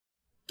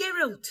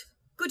Geralt,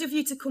 good of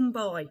you to come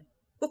by.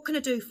 What can I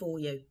do for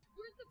you?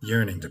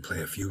 Yearning to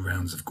play a few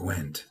rounds of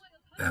Gwent.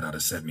 That ought to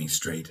set me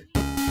straight.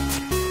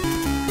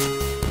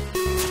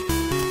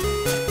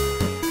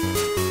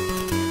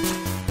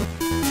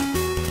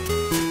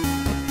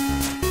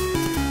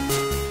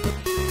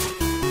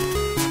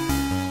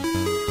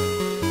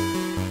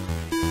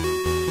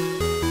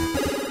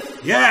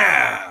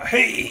 Yeah!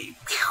 Hey!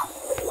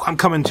 I'm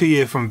coming to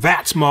you from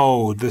VATS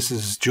mode. This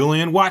is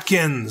Julian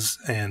Watkins,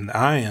 and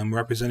I am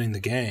representing the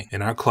gang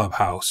in our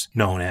clubhouse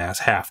known as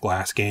Half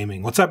Glass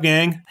Gaming. What's up,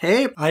 gang?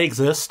 Hey, I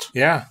exist.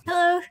 Yeah.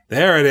 Hello.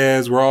 There it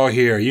is. We're all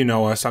here. You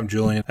know us. I'm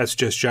Julian. That's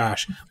just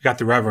Josh. We got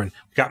the Reverend.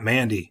 We got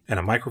Mandy, and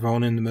a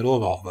microphone in the middle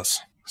of all of us.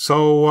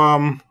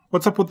 So,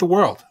 what's up with the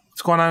world?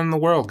 What's going on in the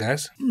world,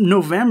 guys?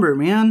 November,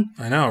 man.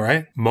 I know,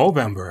 right?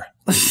 Movember.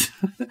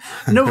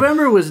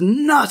 November was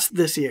nuts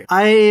this year.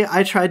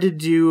 I tried to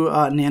do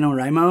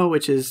NaNoWriMo,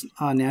 which is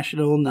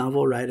National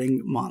Novel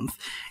Writing Month.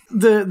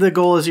 The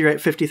goal is you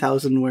write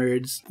 50,000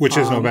 words. Which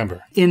is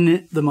November.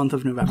 In the month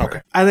of November.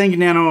 Okay. I think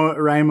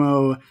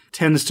NaNoWriMo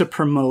tends to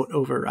promote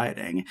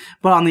overwriting.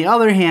 But on the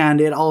other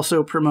hand, it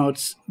also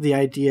promotes the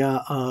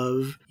idea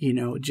of,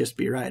 just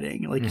be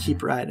writing. Like,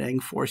 keep writing,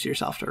 force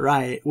yourself to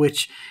write,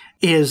 which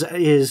is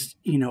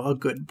a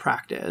good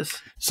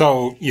practice.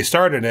 So you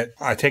started it.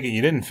 I take it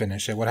you didn't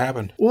finish it. What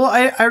happened? Well,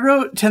 I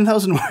wrote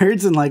 10,000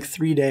 words in like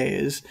 3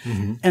 days.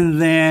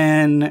 And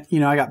then,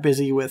 I got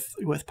busy with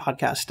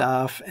podcast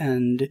stuff.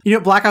 And,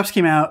 Black Ops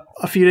came out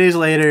a few days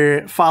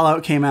later,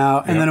 Fallout came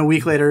out, and then a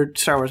week later,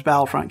 Star Wars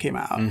Battlefront came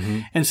out.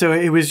 And so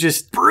it was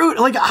just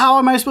brutal. Like, how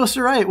am I supposed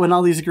to write when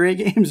all these great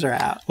games are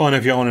out? Well, and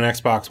if you own an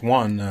Xbox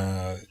One,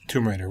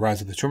 Tomb Raider,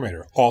 Rise of the Tomb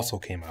Raider also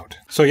came out.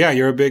 So yeah,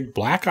 you're a big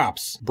Black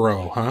Ops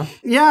bro, huh?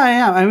 Yeah, I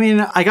am. I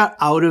mean, I got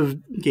out of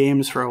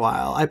games for a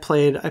while. I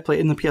played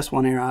in the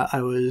PS1 era.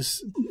 I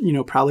was,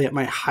 probably at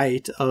my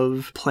height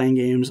of playing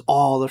games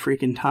all the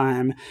freaking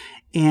time.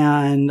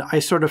 And I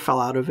sort of fell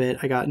out of it.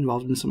 I got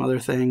involved in some other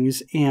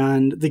things.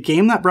 And the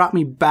game that brought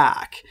me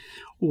back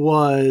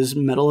was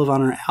Medal of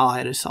Honor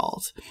Allied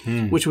Assault,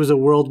 which was a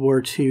World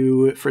War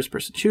II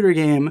first-person shooter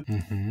game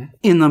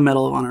in the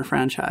Medal of Honor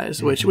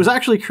franchise, which was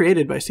actually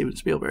created by Steven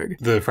Spielberg.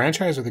 The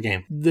franchise or the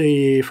game?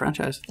 The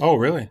franchise. Oh,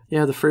 really?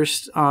 Yeah, the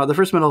first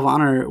Medal of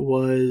Honor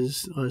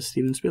was a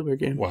Steven Spielberg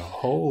game. Well,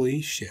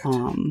 holy shit.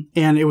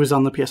 And it was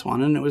on the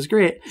PS1, and it was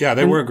great. Yeah,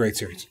 they were a great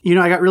series.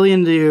 I got really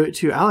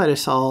into Allied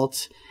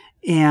Assault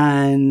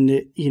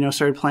and,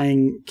 started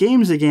playing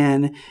games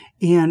again.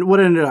 And what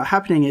ended up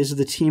happening is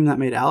the team that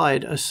made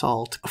Allied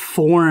Assault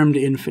formed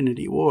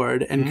Infinity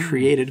Ward and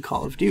created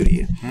Call of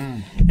Duty.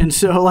 And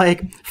so,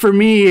 for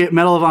me,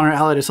 Medal of Honor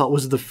Allied Assault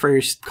was the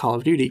first Call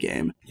of Duty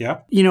game.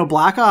 Yep.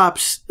 Black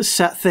Ops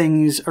set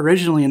things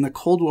originally in the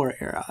Cold War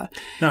era.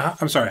 Now,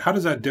 I'm sorry, how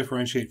does that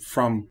differentiate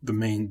from the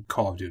main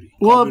Call of Duty?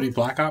 Call of Duty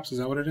Black Ops, is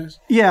that what it is?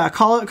 Yeah,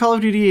 Call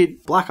of Duty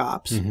Black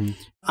Ops.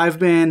 I've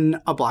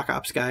been a Black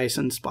Ops guy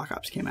since Black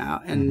Ops came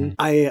out, and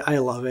I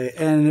love it.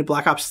 And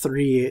Black Ops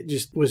 3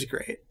 just was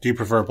great. Do you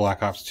prefer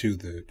Black Ops to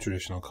the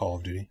traditional Call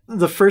of Duty?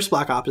 The first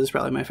Black Ops is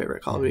probably my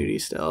favorite Call of Duty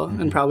still,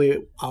 and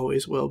probably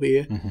always will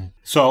be.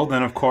 So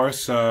then, of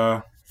course,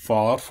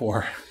 Fallout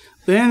 4.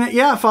 Then,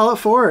 yeah, Fallout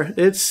 4.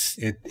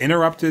 It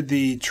interrupted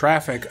the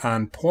traffic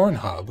on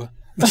Pornhub.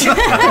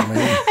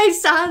 I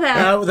saw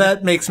that.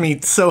 That makes me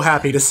so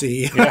happy to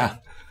see. Yeah.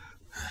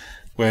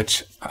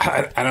 Which,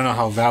 I don't know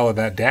how valid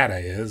that data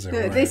is.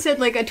 Or They said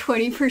like a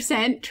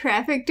 20%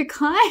 traffic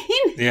decline.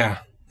 Yeah.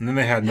 And then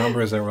they had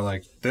numbers that were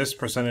like, this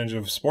percentage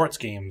of sports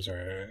games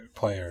are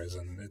players.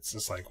 And it's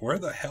just like, where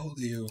the hell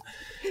do you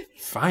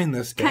find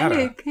this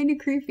data? Kind of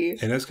creepy.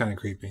 It is kind of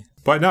creepy.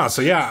 But no,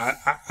 so yeah,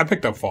 I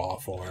picked up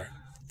Fallout 4.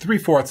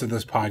 3/4 of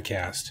this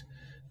podcast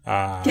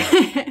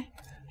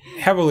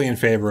heavily in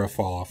favor of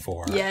Fallout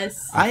 4.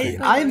 Yes.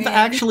 I've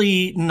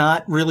actually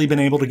not really been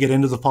able to get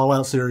into the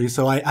Fallout series,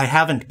 so I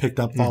haven't picked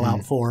up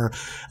Fallout 4,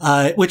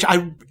 which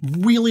I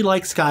really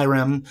like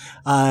Skyrim.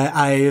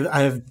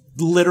 I've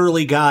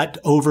literally got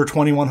over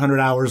 2,100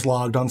 hours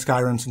logged on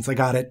Skyrim since I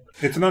got it.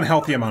 It's an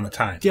unhealthy amount of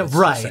time. Yeah,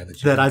 right.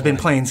 That I've been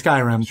playing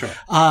Skyrim. Sure.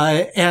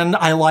 And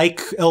I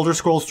like Elder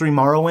Scrolls 3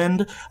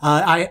 Morrowind.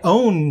 I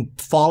own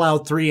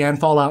Fallout 3 and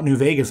Fallout New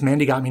Vegas.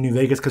 Mandy got me New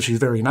Vegas because she's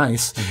very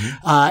nice.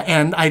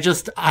 And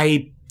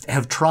I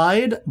have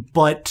tried,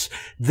 but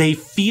they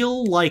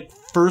feel like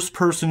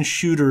first-person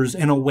shooters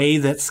in a way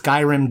that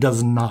Skyrim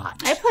does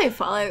not. I play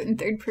Fallout in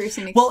third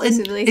person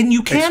exclusively. And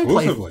you can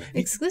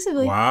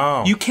exclusively.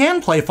 Wow. You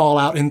can play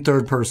Fallout in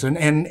third person,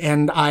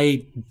 and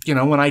I,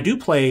 when I do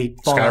play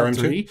Fallout Skyrim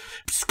 3,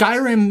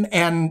 Skyrim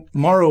and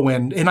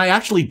Morrowind, and I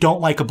actually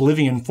don't like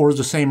Oblivion for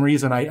the same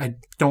reason I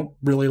don't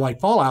really like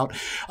Fallout,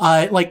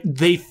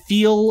 they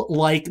feel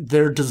like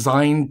they're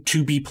designed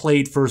to be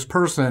played first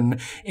person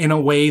in a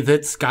way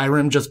that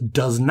Skyrim just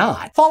does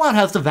not. Fallout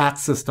has the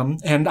VATS system,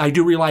 and I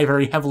do rely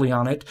very heavily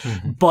on it,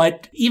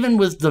 but even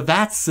with the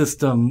VATS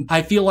system,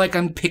 I feel like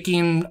I'm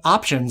picking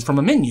options from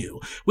a menu,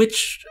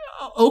 which,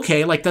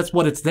 okay, that's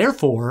what it's there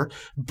for,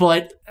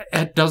 but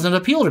it doesn't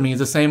appeal to me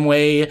the same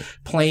way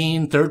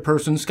playing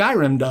third-person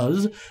Skyrim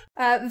does.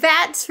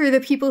 VATS, for the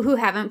people who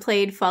haven't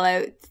played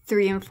Fallout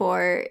 3 and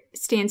 4,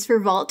 stands for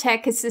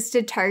Vault-Tec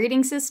Assisted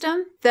Targeting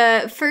System.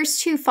 The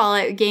first two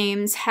Fallout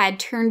games had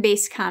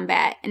turn-based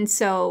combat, and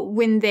so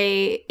when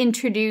they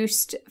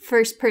introduced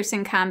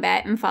first-person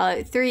combat in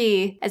Fallout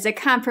 3, as a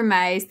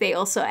compromise, they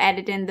also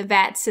added in the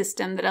VAT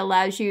system that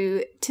allows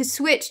you to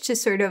switch to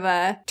sort of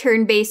a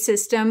turn-based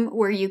system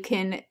where you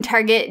can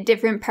target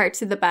different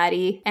parts of the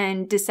body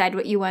and decide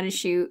what you want to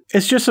shoot.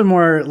 It's just a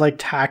more like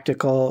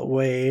tactical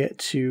way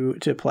to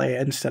play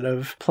instead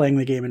of playing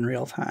the game in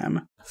real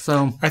time.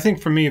 So I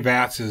think for me,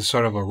 VATS is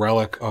sort of a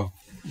relic of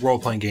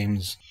role-playing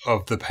games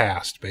of the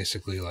past,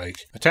 basically, like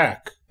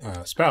attack,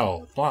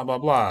 spell, blah, blah,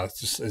 blah.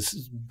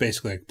 It's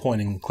basically like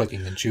pointing,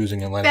 clicking, and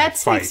choosing and letting it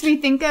fight. That makes me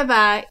think of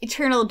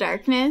Eternal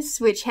Darkness,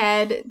 which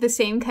had the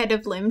same kind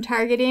of limb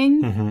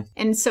targeting. Mm-hmm.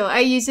 And so I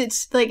use it,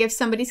 like, if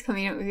somebody's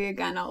coming up with a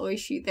gun, I'll always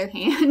shoot their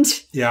hand.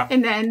 Yeah.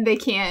 And then they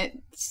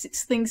can't,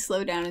 things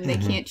slow down and they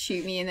can't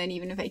shoot me. And then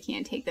even if I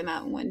can't take them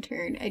out in one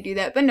turn, I do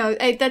that. But no,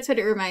 that's what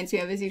it reminds me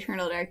of is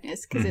Eternal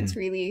Darkness, because it's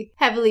really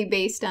heavily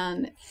based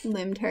on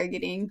limb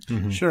targeting.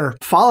 Mm-hmm. Sure.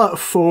 Fallout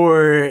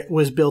 4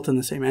 was built in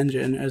the same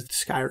engine as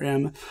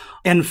Skyrim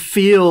and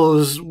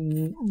feels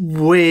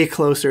way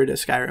closer to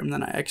Skyrim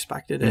than I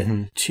expected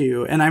it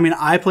to. And I mean,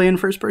 I play in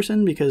first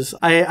person because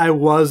I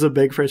was a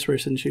big first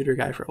person shooter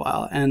guy for a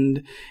while,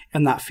 and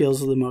that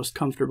feels the most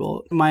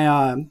comfortable.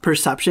 My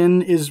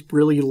perception is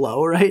really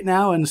low right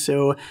now, and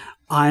so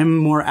I'm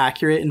more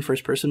accurate in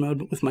first person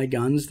mode with my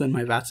guns than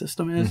my VAT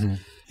system is.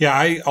 Yeah,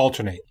 I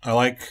alternate. I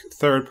like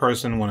third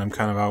person when I'm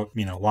kind of out,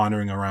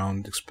 wandering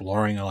around,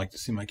 exploring. I like to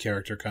see my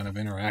character kind of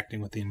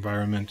interacting with the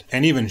environment.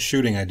 And even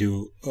shooting, I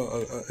do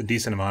a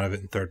decent amount of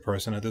it in third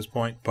person at this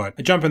point. But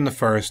I jump in the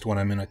first when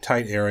I'm in a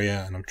tight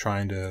area and I'm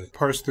trying to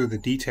parse through the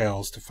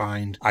details to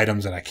find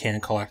items that I can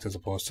collect as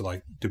opposed to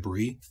like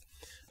debris.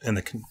 And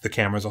the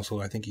camera's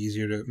also, I think,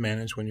 easier to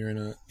manage when you're in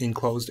an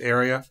enclosed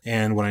area.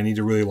 And when I need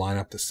to really line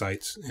up the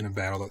sights in a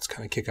battle that's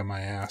kind of kicking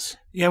my ass.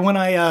 Yeah, when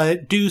I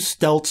do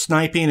stealth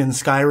sniping in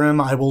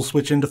Skyrim, I will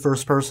switch into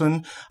first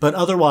person. But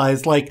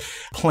otherwise, like,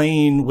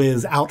 playing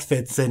with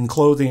outfits and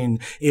clothing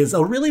is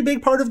a really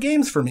big part of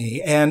games for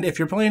me. And if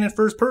you're playing in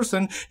first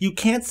person, you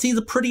can't see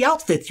the pretty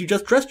outfits you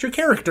just dressed your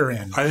character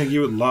in. I think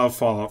you would love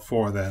Fallout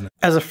 4 then.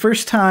 As a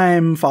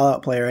first-time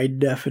Fallout player, I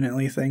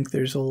definitely think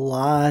there's a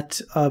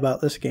lot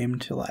about this game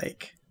to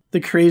like. The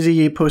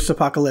crazy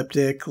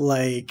post-apocalyptic,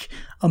 like,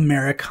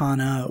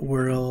 Americana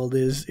world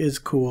is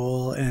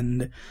cool,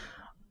 and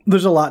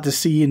there's a lot to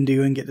see and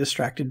do and get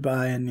distracted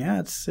by, and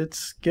yeah,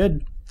 it's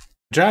good.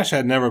 Josh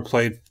had never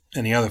played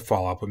any other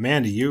Fallout, but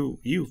Mandy,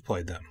 you've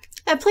played them.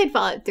 I played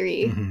Fallout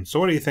 3. So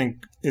what do you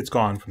think it's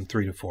gone from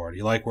 3 to 4? Do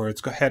you like where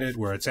it's headed,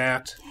 where it's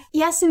at?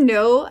 Yes and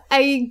no.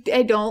 I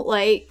don't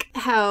like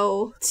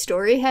how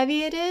story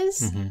heavy it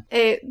is.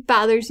 It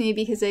bothers me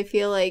because I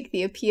feel like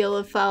the appeal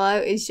of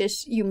Fallout is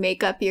just you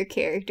make up your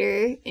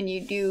character and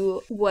you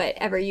do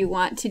whatever you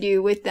want to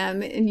do with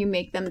them and you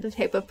make them the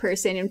type of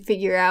person and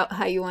figure out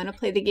how you want to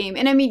play the game.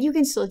 And I mean, you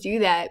can still do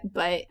that,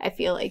 but I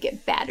feel like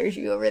it batters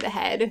you over the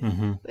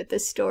head with the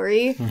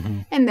story.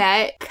 And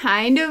that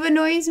kind of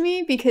annoys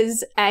me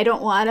because I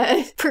don't want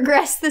to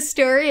progress the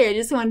story. I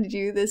just want to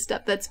do this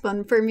stuff that's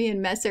fun for me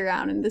and mess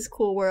around in this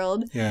cool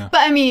world. Yeah.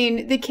 But I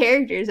mean, the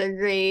characters are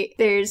great.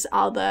 There's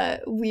all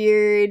the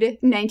weird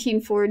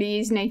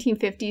 1940s,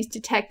 1950s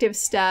detective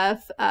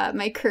stuff.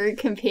 My current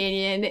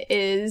companion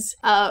is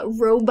a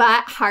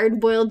robot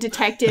hard-boiled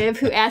detective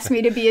who asked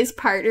me to be his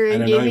partner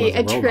and gave me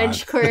a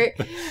trench coat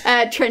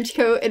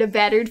and a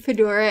battered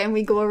fedora, and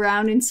we go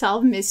around and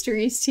solve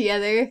mysteries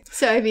together.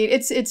 So I mean,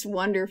 it's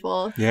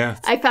wonderful. Yeah.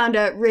 I found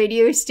a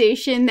radio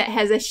station that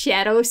has a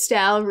shadow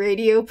style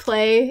radio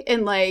play,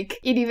 and like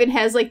it even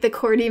has like the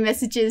corny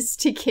messages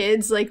to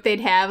kids like they'd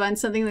have on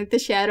something like The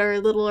Shadow or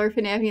Little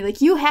Orphan Annie,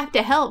 like you have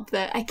to help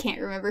the, I can't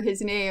remember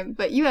his name,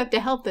 but you have to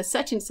help the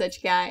such and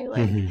such guy.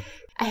 Like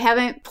I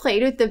haven't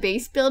played with the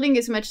base building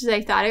as much as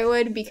I thought I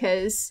would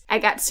because I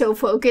got so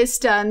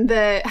focused on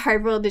the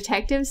hard-boiled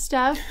detective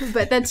stuff,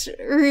 but that's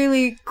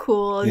really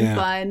cool and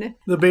fun.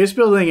 The base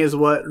building is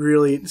what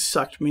really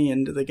sucked me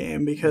into the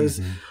game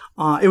because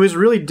it was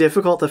really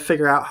difficult to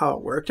figure out how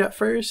it worked at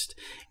first.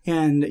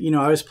 And,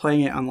 I was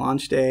playing it on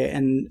launch day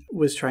and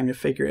was trying to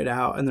figure it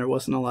out, and there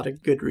wasn't a lot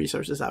of good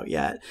resources out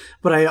yet.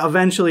 But I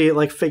eventually,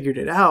 figured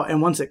it out,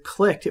 and once it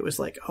clicked, it was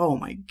like, oh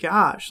my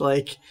gosh,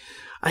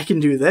 I can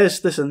do this,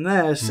 this, and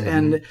this,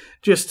 and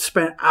just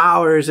spent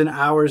hours and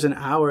hours and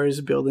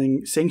hours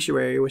building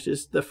Sanctuary, which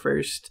is the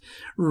first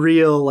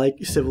real,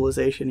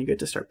 civilization you get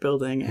to start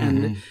building.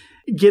 And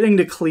getting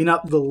to clean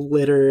up the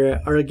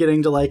litter or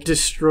getting to like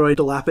destroy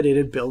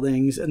dilapidated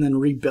buildings and then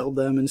rebuild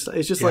them and stuff.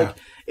 It's just like,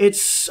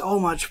 it's so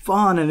much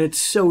fun and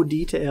it's so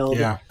detailed.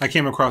 Yeah, I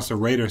came across a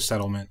raider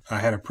settlement. I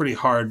had a pretty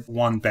hard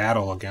won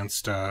battle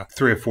against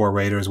 3 or 4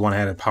 raiders. One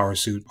had a power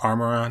suit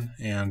armor on,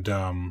 and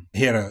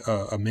he had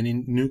a mini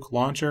nuke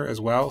launcher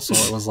as well. So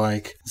it was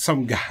like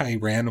some guy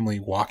randomly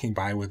walking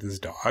by with his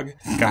dog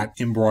got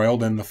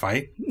embroiled in the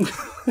fight.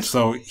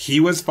 So he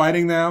was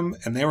fighting them,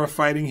 and they were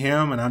fighting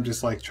him, and I'm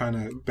just like trying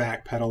to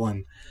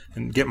backpedal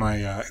and get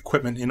my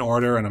equipment in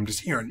order, and I'm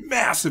just hearing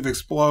massive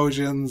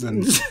explosions,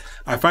 and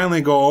I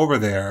finally go over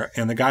there,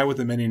 and the guy with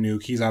the mini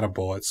nuke, he's out of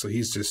bullets, so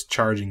he's just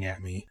charging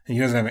at me, and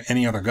he doesn't have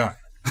any other gun.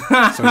 So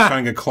he's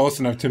trying to get close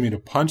enough to me to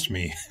punch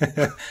me,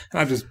 and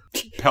I'm just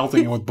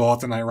pelting him with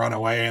bullets, and I run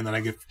away, and then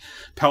I get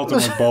pelted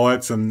with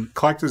bullets, and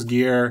collect his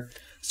gear,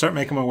 start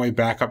making my way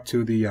back up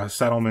to the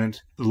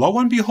settlement. Lo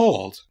and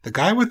behold, the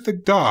guy with the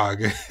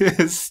dog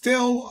is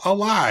still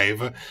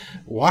alive,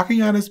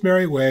 walking on his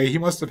merry way. He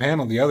must have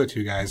handled the other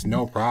 2 guys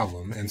no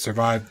problem and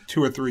survived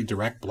 2 or 3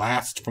 direct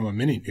blasts from a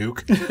mini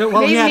nuke.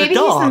 Well, he had maybe a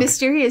dog. he's the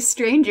mysterious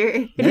stranger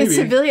in his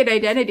civilian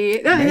identity.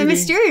 No, the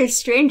mysterious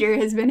stranger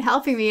has been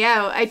helping me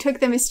out. I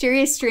took the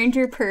mysterious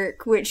stranger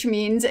perk, which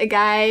means a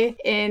guy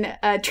in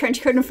a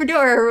trench coat and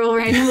fedora will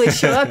randomly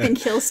show up and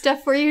kill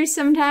stuff for you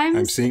sometimes.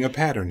 I'm seeing a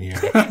pattern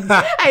here.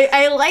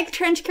 I like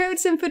trench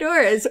coats and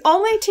fedoras.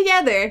 Only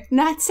together,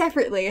 not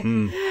separately.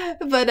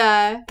 But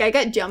I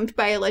got jumped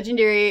by a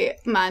legendary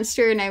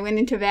monster, and I went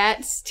into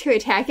VATS to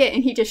attack it,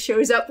 and he just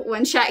shows up,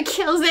 one shot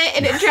kills it,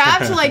 and it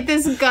drops like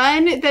this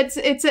gun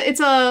it's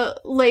a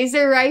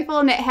laser rifle,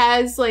 and it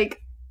has like,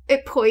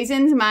 it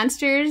poisons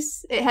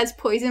monsters. It has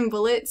poison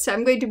bullets, so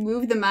I'm going to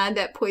move the mod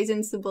that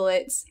poisons the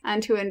bullets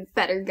onto a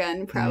better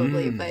gun,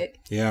 probably. But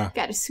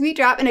got a sweet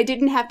drop, and I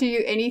didn't have to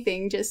do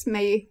anything. Just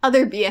my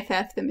other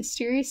BFF, the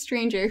mysterious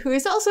stranger, who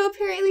is also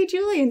apparently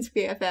Julian's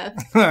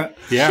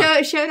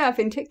BFF, showed up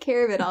and took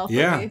care of it all for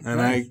me.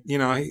 And he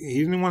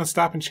didn't want to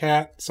stop and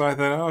chat, so I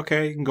thought,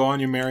 okay, you can go on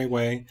your merry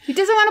way. He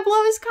doesn't want to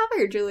blow his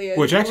cover, Julian.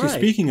 Which actually,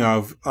 speaking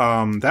of,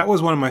 that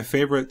was one of my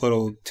favorite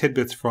little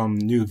tidbits from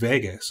New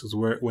Vegas, is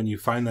when you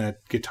find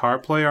that guitar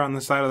player on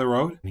the side of the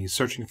road, and he's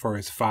searching for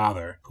his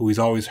father, who he's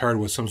always heard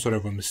was some sort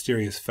of a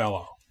mysterious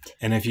fellow.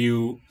 And if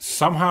you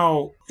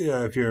somehow,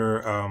 if your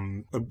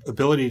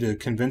ability to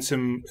convince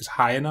him is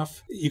high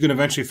enough, you can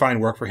eventually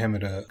find work for him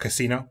at a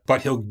casino.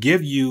 But he'll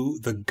give you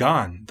the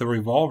gun, the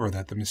revolver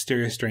that the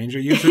mysterious stranger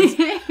uses.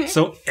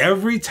 So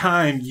every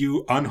time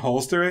you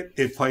unholster it,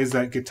 it plays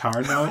that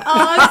guitar note.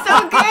 Oh, it's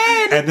so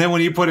good! And then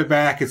when you put it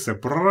back, it's a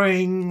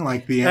bring,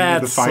 like the end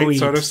of the fight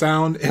sort of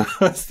sound. It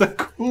was the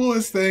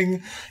coolest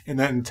thing in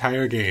that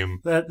entire game.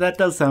 That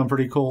does sound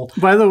pretty cool.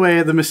 By the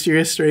way, the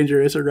mysterious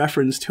stranger is a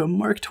reference to a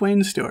Mark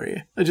Twain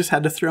story. I just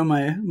had to throw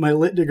my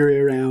lit degree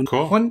around.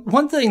 Cool.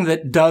 One thing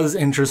that does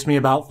interest me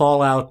about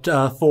Fallout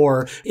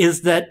 4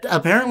 is that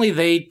apparently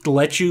they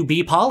let you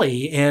be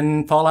poly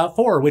in Fallout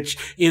 4, which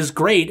is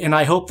great, and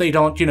I hope they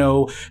don't,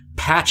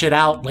 patch it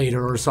out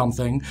later or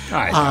something.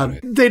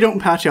 They don't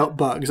patch out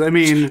bugs. I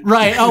mean...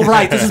 Right. Oh,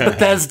 right. This is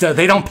Bethesda.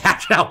 They don't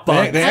patch out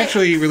bugs. They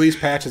actually release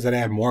patches that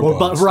add more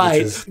bugs.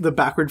 Right. The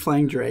backward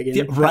flying dragon.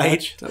 Yeah,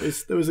 right. That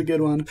was a good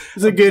one. It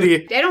was a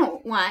goodie. I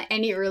don't want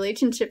any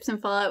relationships in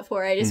Fallout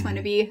 4. I just want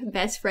to be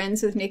best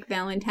friends with Nick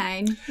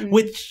Valentine.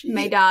 Which...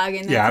 my dog.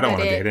 And I don't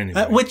want to date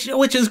anybody.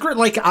 Which is great.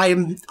 Like, I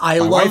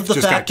love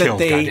the fact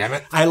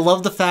that I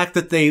love the fact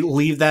that they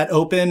leave that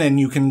open and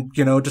you can,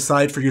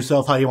 decide for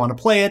yourself how you want to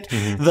play it.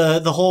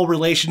 The whole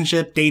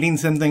relationship dating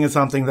sim thing is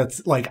something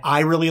that's like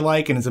I really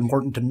like and is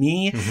important to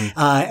me.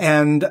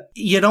 And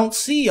you don't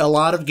see a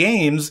lot of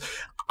games.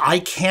 I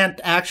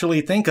can't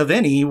actually think of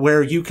any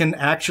where you can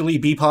actually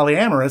be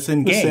polyamorous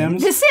in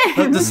games. The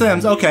Sims. The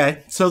Sims.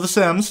 Okay. So The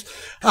Sims.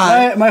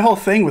 My whole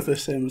thing with The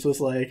Sims was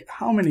like,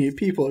 how many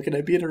people can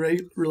I be in a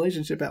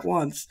relationship at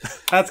once?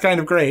 That's kind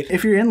of great.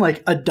 If you're in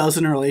like a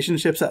dozen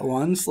relationships at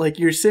once, like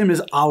your Sim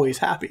is always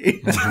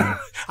happy.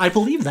 I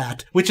believe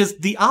that, which is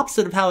the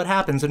opposite of how it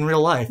happens in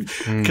real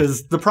life.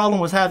 Because the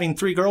problem with having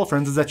 3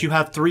 girlfriends is that you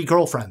have 3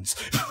 girlfriends.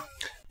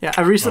 Yeah,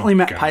 I recently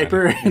met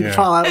Piper in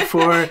Fallout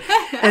 4,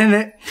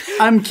 and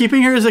I'm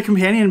keeping her as a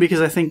companion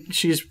because I think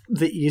she's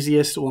the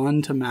easiest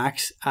one to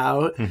max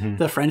out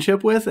the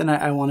friendship with, and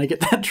I want to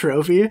get that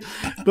trophy.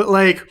 But,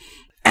 like,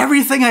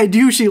 everything I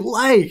do, she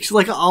likes.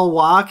 Like, I'll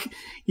walk,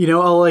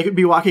 I'll, like,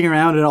 be walking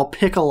around and I'll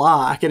pick a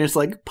lock, and it's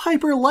like,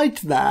 Piper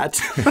liked that.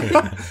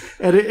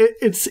 And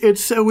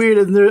it's so weird.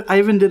 And I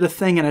even did a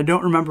thing, and I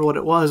don't remember what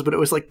it was, but it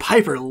was like,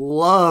 Piper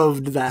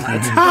loved that.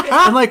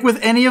 And, like, with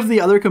any of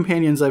the other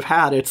companions I've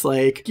had, it's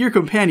like, your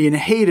companion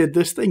hated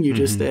this thing you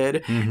just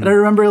did. And I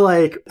remember,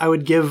 like, I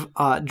would give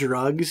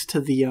drugs to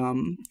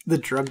the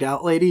drugged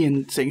out lady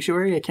in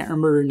Sanctuary. I can't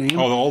remember her name.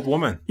 Oh, the old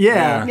woman.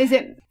 Yeah. Is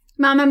it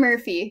Mama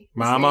Murphy?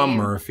 Mama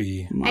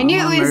Murphy. I knew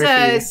it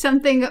was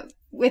something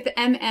with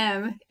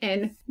MM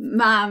and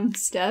mom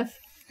stuff.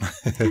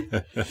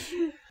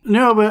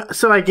 No, but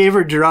so I gave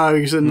her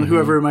drugs, and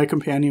whoever my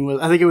companion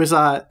was, I think it was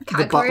the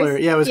butler.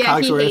 Yeah, it was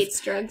Cogsworth. He hates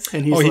drugs.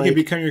 And he's he like, could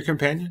become your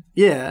companion?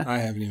 yeah. I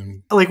haven't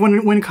even... Like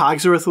when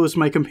Cogsworth was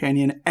my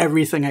companion,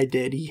 everything I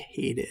did he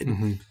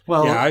hated.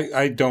 Well, Yeah,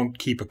 I don't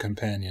keep a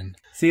companion.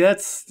 see,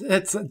 it's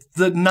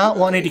the not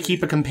wanting to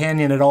keep a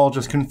companion at all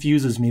just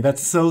confuses me.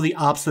 That's so the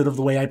opposite of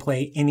the way I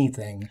play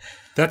anything.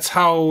 That's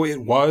how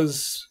it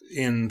was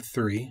in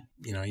 3.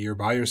 You know, you're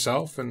by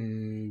yourself,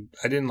 and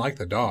I didn't like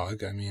the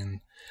dog. I mean,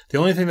 the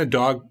only thing the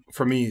dog,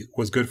 for me,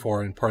 was good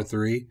for in part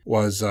 3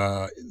 was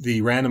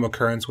the random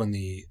occurrence when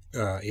the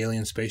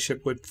alien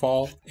spaceship would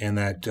fall, and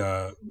that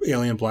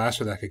alien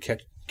blaster that could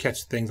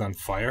catch things on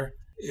fire.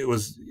 It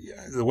was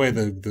the way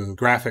the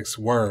graphics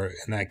were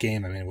in that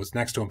game. I mean, it was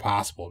next to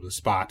impossible to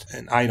spot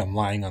an item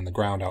lying on the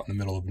ground out in the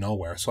middle of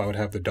nowhere. So I would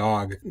have the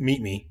dog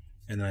meet me,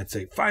 and then I'd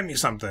say, find me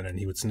something. And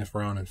he would sniff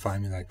around and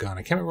find me that gun.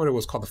 I can't remember what it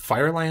was called, the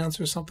Fire Lance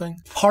or something.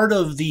 Part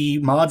of the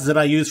mods that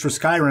I use for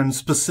Skyrim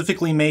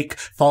specifically make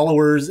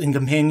followers and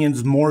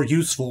companions more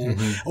useful,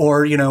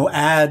 or, you know,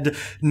 add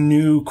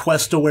new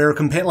quest-aware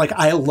Like,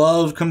 I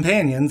love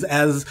companions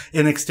as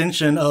an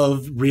extension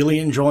of really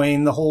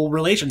enjoying the whole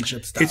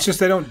relationship stuff. It's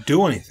just they don't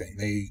do anything.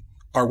 They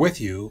are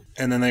with you,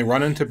 and then they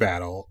run into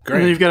battle. Great.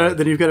 And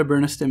then you've got to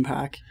burn a stim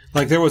pack.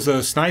 Like, there was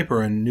a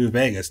sniper in New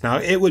Vegas. Now,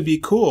 it would be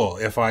cool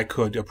if I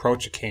could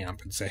approach a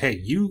camp and say, hey,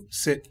 you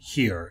sit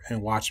here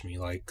and watch me,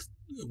 like,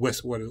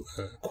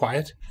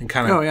 quiet, and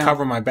kind of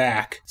cover my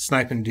back,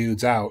 sniping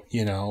dudes out,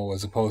 you know,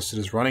 as opposed to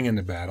just running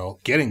into battle,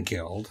 getting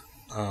killed,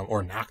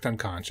 or knocked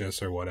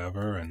unconscious or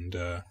whatever. And,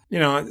 you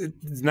know,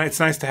 it's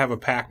nice to have a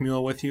pack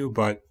mule with you,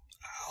 but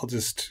I'll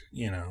just,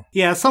 you know.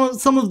 Yeah,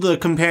 some of the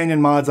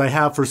companion mods I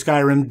have for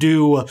Skyrim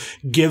do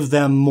give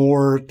them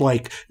more,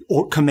 like,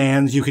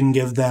 commands you can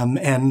give them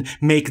and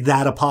make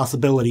that a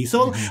possibility.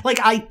 So, like,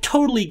 I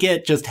totally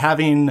get just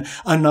having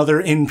another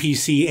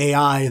NPC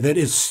AI that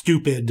is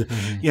stupid,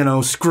 you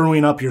know,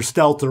 screwing up your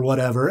stealth or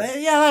whatever.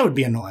 Yeah, that would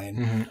be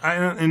annoying.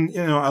 And,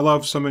 you know, I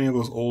love so many of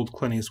those old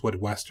Clint Eastwood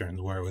westerns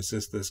where it was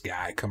just this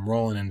guy come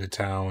rolling into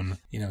town,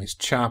 you know, he's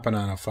chomping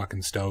on a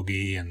fucking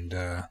stogie and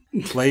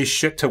lays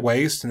shit to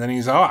waste, and then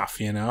he's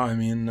off, you know? I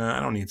mean, I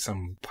don't need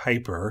some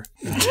Piper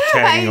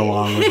tagging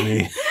along with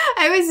me.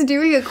 I was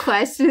doing a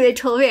quest and they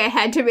told me I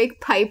had to make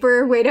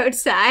Piper wait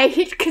outside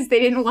because they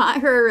didn't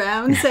want her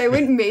around. So I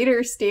went and made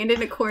her stand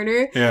in a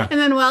corner. Yeah. And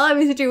then while I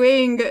was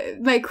doing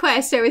my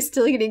quest, I was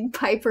still getting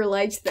Piper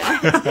liked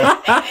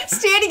that.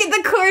 Standing in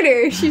the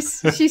corner.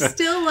 She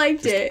still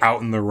liked it.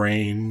 Out in the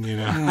rain, you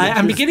know.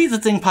 I'm beginning to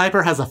think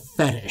Piper has a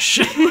fetish.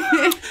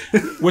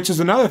 Which is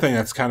another thing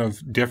that's kind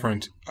of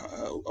different.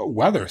 A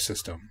weather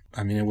system.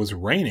 I mean, it was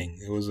raining.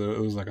 It was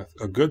like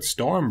a good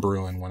storm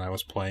brewing when I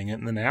was playing it,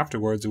 and then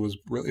afterwards it was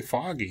really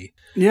foggy.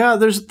 Yeah,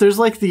 there's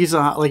like these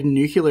like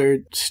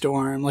nuclear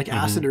storm, like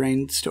acid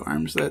rain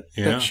storms that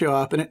show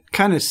up, and it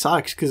kind of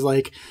sucks because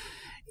like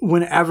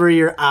whenever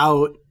you're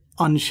out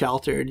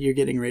unsheltered, you're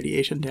getting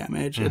radiation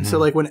damage, and so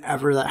like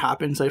whenever that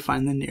happens, I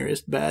find the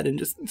nearest bed and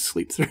just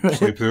sleep through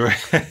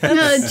it.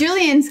 No,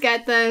 Julian's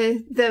got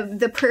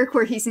the perk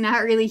where he's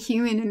not really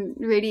human and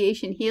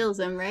radiation heals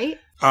him, right?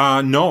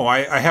 No,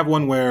 I have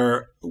one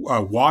where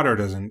water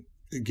doesn't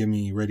give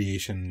me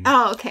radiation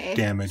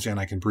damage and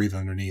I can breathe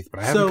underneath, but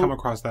I haven't come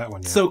across that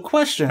one yet. So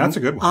question. That's a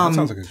good one. That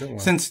sounds like a good one.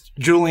 Since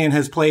Julian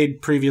has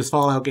played previous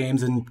Fallout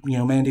games and, you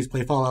know, Mandy's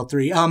played Fallout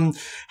 3,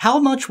 how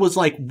much was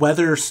like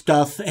weather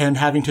stuff and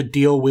having to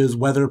deal with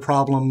weather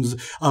problems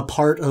a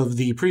part of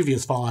the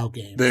previous Fallout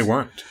games? They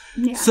weren't.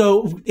 Yeah.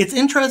 So it's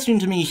interesting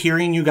to me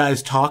hearing you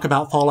guys talk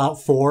about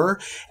Fallout 4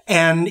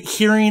 and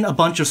hearing a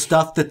bunch of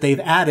stuff that they've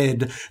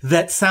added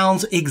that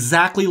sounds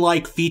exactly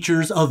like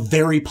features of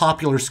very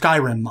popular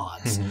Skyrim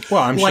mods.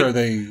 Well, I'm like, sure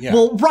they,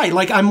 Well, right.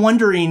 Like, I'm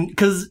wondering,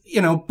 because,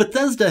 you know,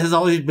 Bethesda has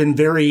always been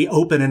very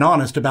open and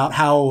honest about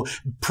how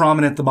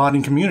prominent the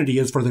modding community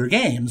is for their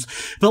games.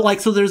 But, like,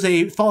 so there's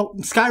a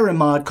Skyrim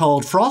mod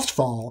called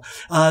Frostfall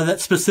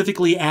that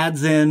specifically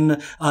adds in,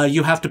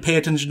 you have to pay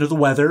attention to the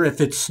weather. If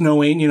it's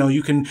snowing, you know,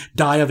 you can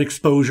die of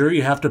exposure.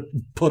 You have to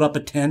put up a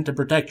tent to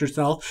protect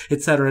yourself,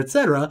 et cetera, et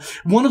cetera.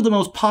 One of the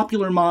most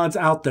popular mods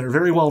out there,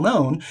 very well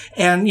known.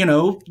 And, you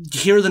know,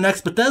 here the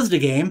next Bethesda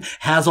game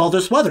has all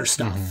this weather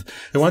stuff.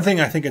 The one thing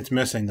I think it's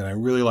missing that I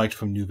really liked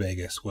from New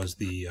Vegas was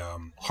the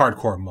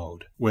hardcore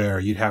mode, where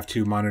you'd have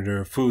to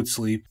monitor food,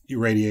 sleep,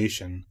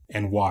 radiation,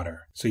 and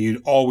water. So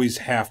you'd always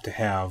have to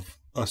have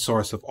a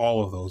source of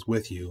all of those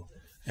with you.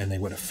 And they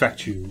would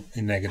affect you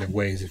in negative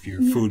ways if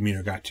your food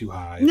meter got too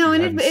high. No,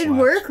 and it'd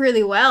work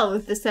really well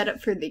with the setup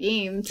for the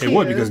game, too. It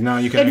would, because now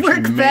you can It'd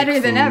actually work make better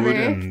food than ever.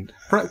 And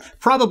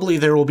probably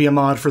there will be a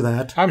mod for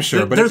that. I'm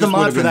sure, but there's it a just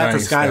mod would for have that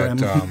been for nice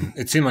Skyrim. that,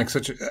 it seemed like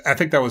I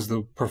think that was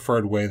the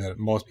preferred way that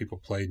most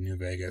people played New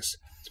Vegas.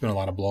 It's been a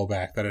lot of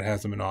blowback that it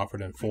hasn't been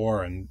offered in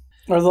 4, and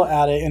or they'll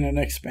add it in an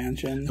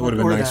expansion. It would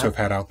have been nice to have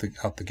had out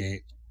the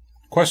gate.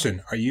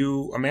 Question: are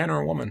you a man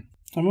or a woman?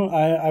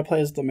 I play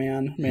as the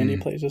man. Mandy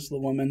plays as the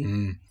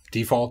woman.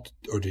 Default,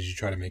 or did you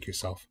try to make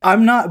yourself?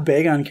 I'm not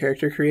big on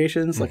character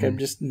creations. Like, I'm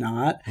just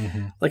not.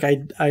 Like,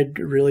 I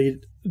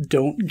really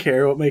don't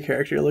care what my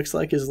character looks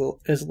like as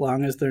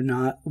long as they're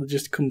not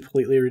just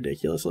completely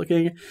ridiculous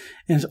looking.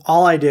 And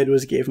all I did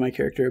was gave my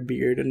character a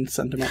beard and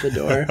sent him out the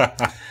door.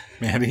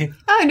 Maddie?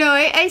 Oh, no,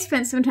 I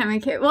spent some time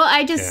on character. Well,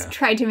 I just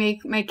tried to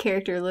make my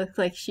character look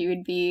like she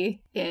would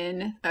be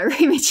in a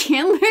Raymond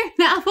Chandler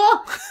novel.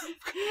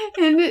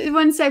 And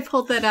once I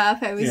pulled that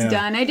off, I was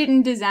done. I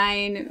didn't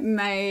design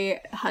my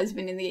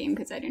husband in the game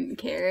because I didn't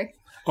care.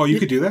 Oh, you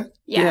could do that?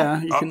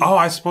 Yeah. You can,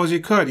 I suppose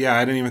you could. Yeah,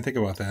 I didn't even think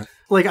about that.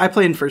 like, I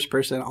play in first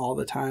person all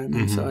the time,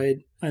 and so I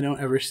don't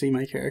ever see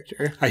my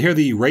character. I hear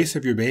the race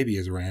of your baby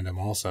is random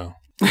also.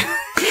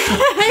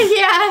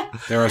 Yeah.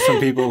 There are some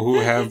people who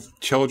have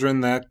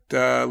children that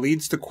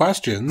leads to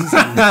questions.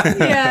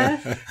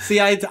 Yeah.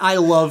 See, I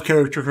love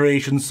character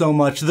creation so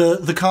much.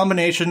 The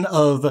combination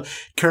of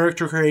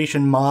character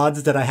creation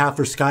mods that I have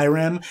for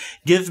Skyrim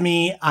give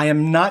me, I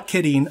am not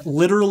kidding,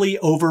 literally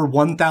over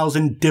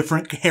 1,000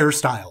 different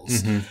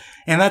hairstyles.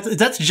 And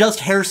that's just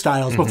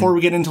hairstyles before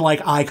we get into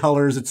like eye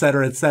colors, et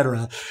cetera, et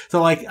cetera.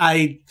 So like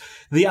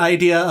the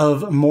idea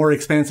of more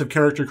expansive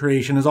character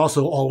creation is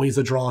also always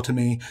a draw to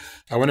me.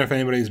 I wonder if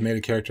anybody's made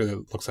a character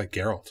that looks like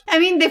Geralt. I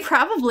mean, they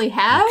probably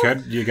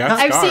have. You got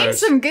I've scars.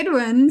 seen some good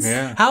ones.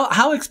 Yeah.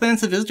 How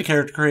expansive is the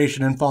character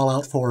creation in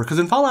Fallout 4? Because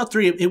in Fallout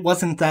 3, it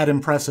wasn't that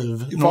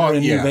impressive. Nor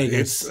in New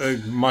Vegas.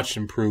 It's much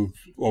improved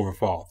over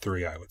Fallout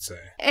 3, I would say.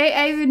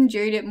 I've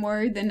enjoyed it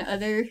more than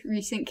other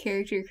recent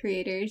character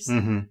creators.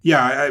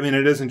 Yeah, I mean,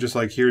 it isn't just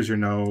like, here's your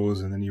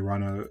nose, and then you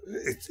run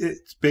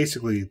it's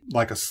basically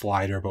like a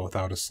slider, but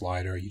without a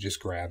slider. You just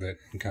grab it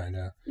and kind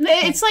of...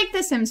 It's like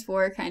The Sims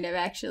 4, kind of,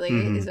 actually,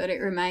 is what it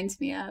reminds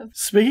me of.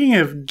 Speaking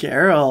of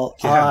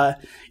Geralt,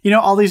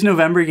 all these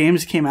November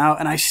games came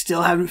out, and I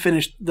still haven't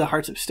finished the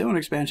Hearts of Stone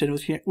expansion,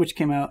 which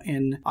came out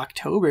in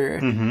October.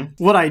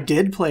 What I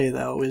did play,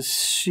 though, is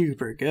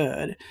super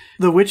good.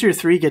 The Witcher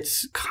 3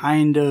 gets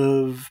kind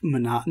of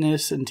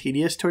monotonous and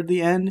tedious toward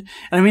the end.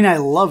 And I mean, I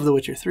love The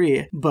Witcher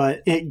 3,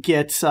 but it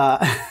gets...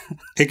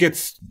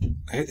 It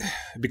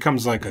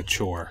becomes like a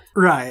chore.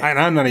 Right. And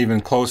I'm not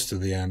even close to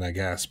the end, I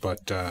guess,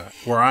 but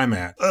where I'm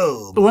at.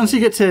 Once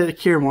you get to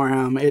Kier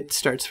Morhaime, it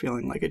starts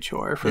feeling like a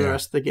chore for the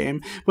rest of the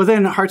game. But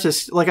then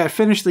I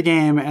finished the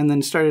game and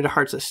then started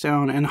Hearts of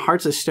Stone, and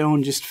Hearts of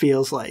Stone just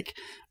feels like,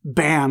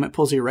 bam, it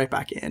pulls you right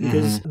back in.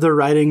 Because the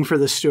writing for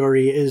the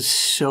story is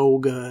so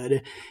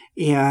good,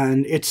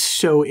 and it's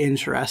so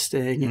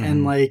interesting.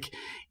 And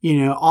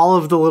all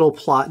of the little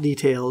plot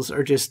details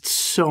are just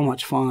so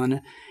much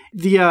fun.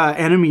 The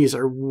enemies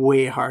are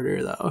way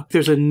harder, though.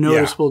 There's a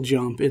noticeable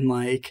jump in,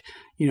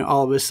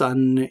 all of a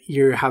sudden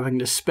you're having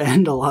to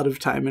spend a lot of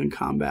time in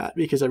combat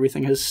because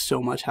everything has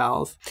so much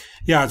health.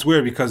 Yeah, it's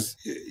weird because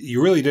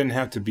you really didn't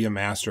have to be a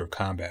master of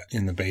combat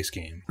in the base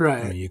game.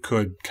 Right. I mean, you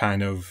could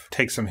kind of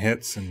take some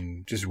hits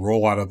and just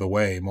roll out of the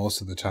way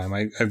most of the time.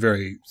 I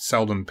very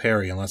seldom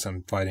parry unless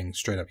I'm fighting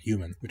straight up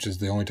human, which is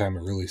the only time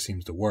it really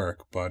seems to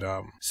work. But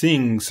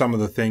seeing some of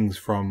the things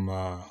from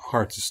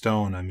Hearts of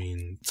Stone, I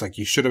mean, it's like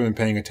you should have been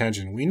paying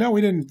attention. We know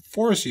we didn't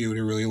force you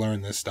to really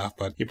learn this stuff,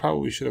 but you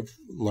probably should have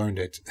learned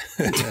it.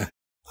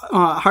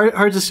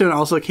 Hearts of Stone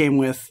also came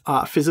with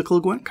physical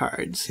Gwent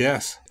cards.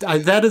 Yes.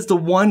 That is the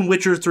one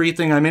Witcher 3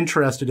 thing I'm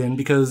interested in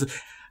because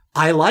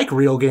I like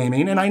real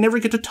gaming and I never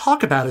get to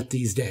talk about it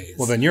these days.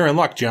 Well, then you're in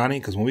luck, Johnny,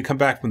 because when we come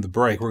back from the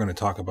break, we're going to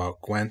talk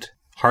about Gwent,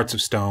 Hearts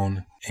of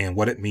Stone, and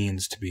what it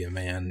means to be a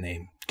man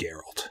named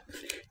Geralt.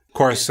 Of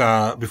course,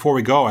 before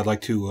we go, I'd like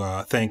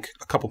to thank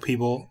a couple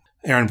people.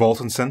 Aaron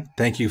Voltenson,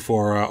 thank you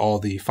for all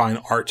the fine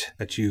art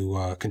that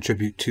you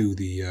contribute to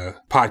the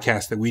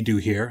podcast that we do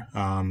here.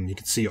 You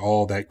can see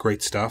all that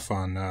great stuff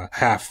on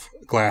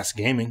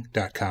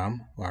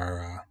halfglassgaming.com,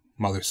 our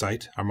mother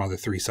site, our mother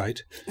 3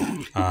 site.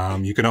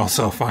 You can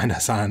also find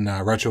us on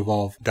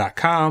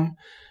retrovolve.com,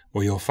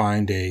 where you'll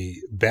find a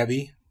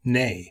bevy,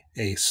 nay,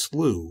 a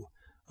slew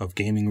of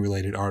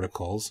gaming-related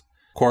articles.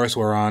 Of course,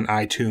 we're on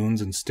iTunes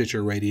and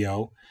Stitcher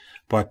Radio.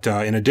 But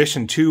in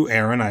addition to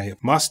Aaron, I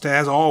must,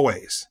 as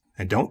always...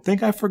 I don't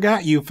think I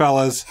forgot you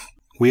fellas.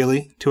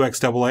 Wheelie,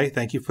 2XAA,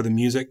 thank you for the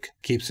music.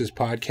 Keeps this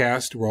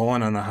podcast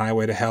rolling on the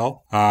highway to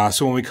hell.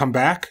 So when we come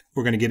back,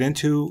 we're going to get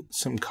into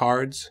some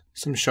cards,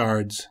 some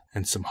shards,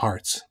 and some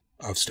Hearts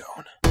of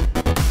Stone.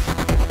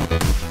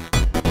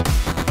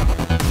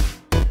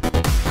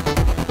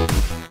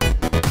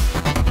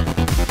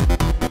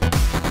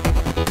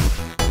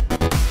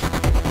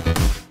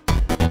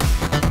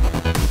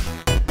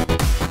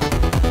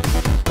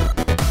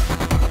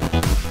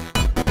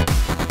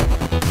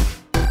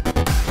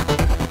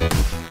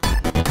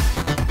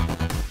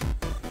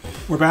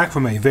 We're back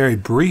from a very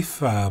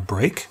brief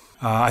break.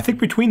 I think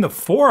between the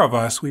 4 of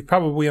us, we've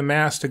probably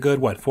amassed a good,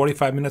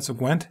 45 minutes of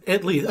Gwent?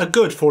 At least a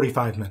good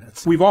 45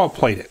 minutes. We've all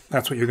played it.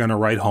 That's what you're going to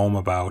write home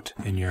about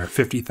in your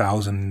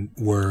 50,000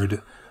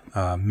 word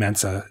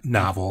Mensa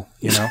novel,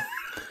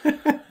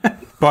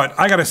 But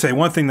I gotta say,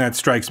 one thing that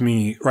strikes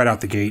me right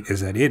out the gate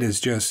is that it is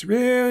just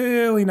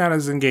really not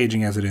as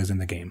engaging as it is in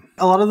the game.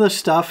 A lot of the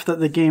stuff that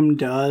the game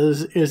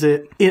does is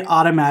it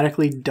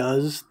automatically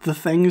does the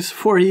things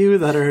for you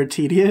that are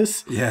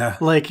tedious. Yeah.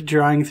 Like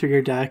drawing through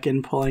your deck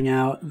and pulling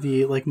out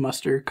the like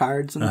muster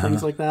cards and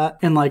things like that.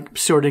 And like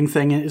sorting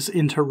things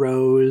into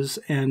rows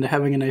and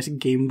having a nice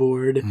game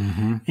board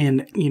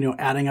and, you know,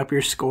 adding up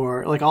your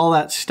score. Like all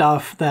that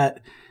stuff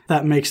that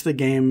makes the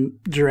game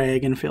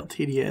drag and feel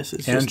tedious.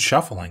 It's and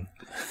shuffling.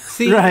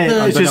 See, right.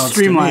 It's just unbeknownst to me.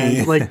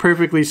 streamlined, like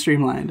perfectly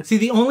streamlined. See,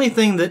 the only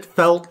thing that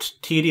felt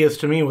tedious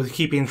to me was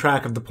keeping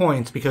track of the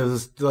points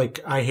because,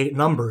 like, I hate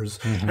numbers.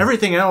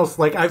 Everything else,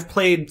 like, I've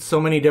played so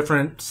many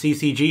different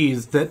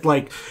CCGs that,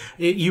 like,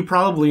 you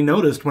probably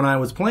noticed when I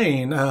was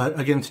playing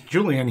against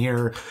Julian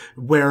here,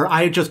 where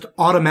I just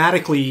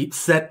automatically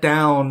set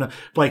down,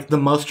 like, the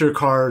muster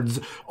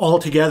cards all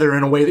together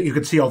in a way that you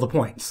could see all the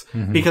points.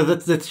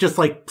 Because it's just,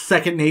 like,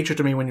 second nature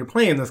to me when you're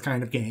playing this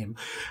kind of game.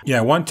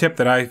 Yeah, one tip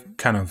that I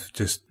kind of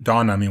just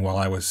dawned on me while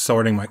I was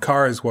sorting my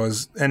cards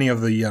was any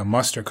of the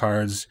muster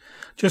cards,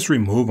 just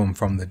remove them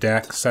from the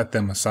deck, set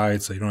them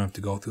aside so you don't have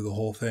to go through the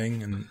whole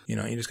thing. And, you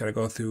know, you just got to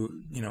go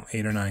through,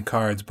 8 or 9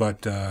 cards.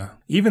 But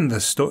even the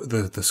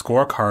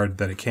scorecard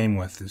that it came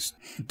with is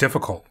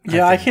difficult.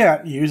 Yeah, I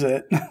can't use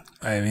it.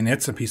 I mean,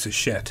 it's a piece of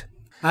shit.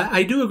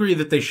 I do agree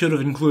that they should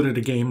have included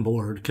a game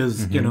board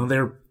because,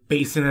 they're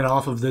basing it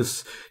off of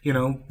this,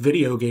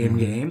 video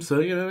game.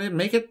 So,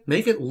 make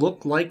it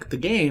look like the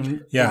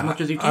game as much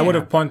as you can. I would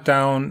have plunked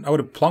down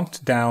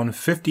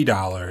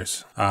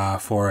 $50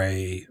 for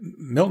a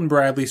Milton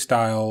Bradley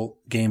style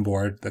game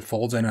board that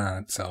folds in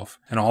on itself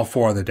and all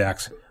 4 of the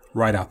decks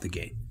right out the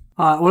gate.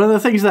 One of the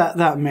things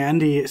that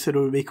Mandy said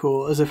would be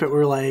cool is if it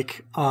were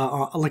like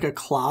a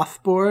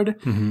cloth board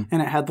and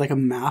it had like a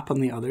map on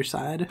the other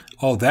side.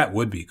 Oh, that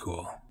would be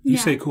cool. You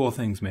say cool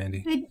things,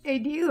 Mandy. I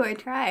do. I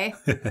try.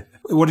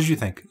 What did you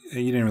think?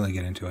 You didn't really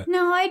get into it.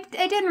 No, I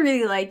didn't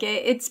really like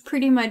it. It's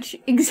pretty much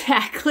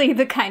exactly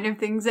the kind of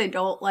things I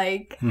don't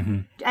like.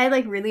 I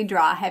like really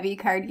draw heavy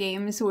card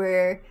games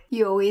where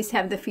you always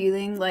have the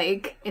feeling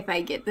like if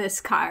I get this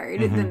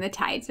card, then the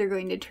tides are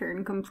going to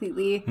turn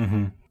completely.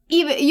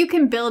 Even you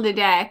can build a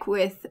deck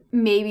with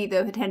maybe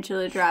the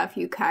potential to draw a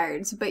few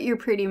cards, but you're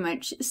pretty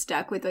much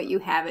stuck with what you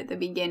have at the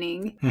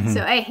beginning.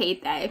 So I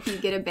hate that if you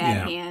get a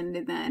bad hand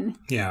and then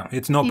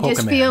it's no you Pokemon.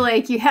 just feel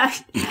like you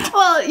have.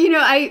 Well,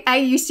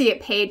 I used to get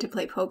paid to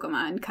play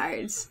Pokemon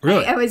cards.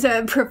 Really? I was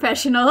a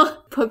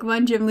professional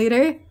Pokemon gym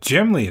leader.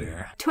 Gym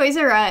leader. Toys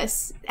R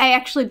Us. I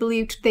actually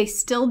believed they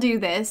still do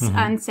this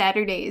on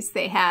Saturdays.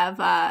 They have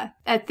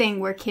a thing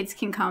where kids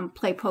can come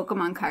play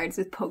Pokemon cards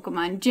with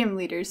Pokemon gym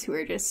leaders who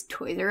are just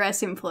Toys R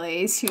Us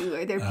employees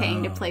who they're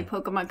paying to play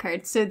Pokemon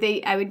cards. So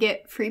I would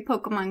get free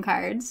Pokemon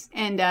cards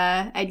and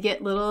I'd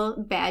get little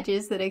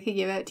badges that I could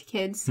give out to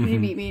kids who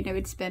beat me, and I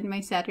would spend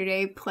my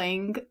Saturday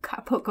playing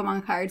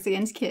Pokemon cards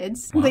against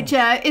kids, which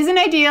isn't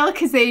ideal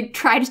because they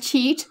try to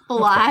cheat a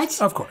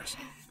lot. Of course.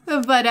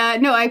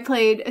 But no, I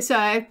played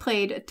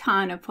a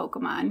ton of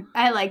Pokemon.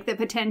 I like the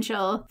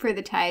potential for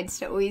the tides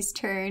to always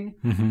turn.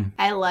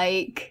 I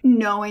like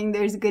knowing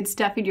there's good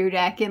stuff in your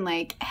deck and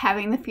like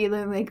having the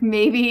feeling like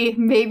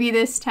maybe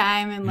this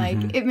time, and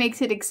like it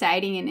makes it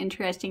exciting and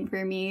interesting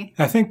for me.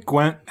 I think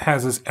Gwent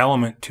has this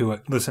element to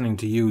it, listening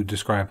to you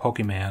describe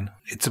Pokemon.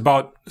 It's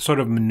about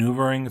sort of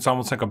maneuvering. It's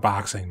almost like a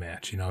boxing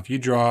match. If you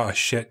draw a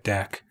shit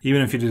deck,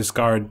 even if you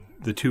discard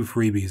the 2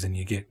 freebies and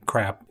you get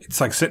crap,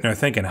 it's like sitting there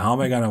thinking, how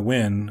am I going to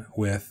win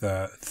with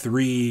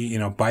 3,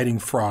 biting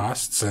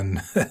frosts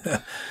and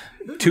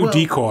 2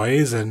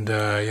 decoys and,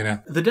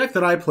 The deck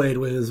that I played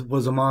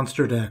was a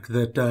monster deck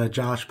that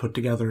Josh put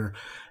together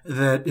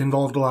that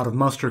involved a lot of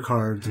muster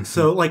cards.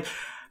 So, like,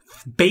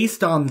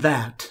 based on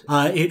that,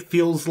 it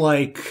feels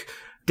like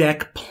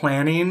deck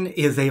planning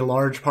is a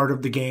large part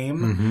of the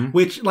game,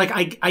 which, like,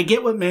 I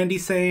get what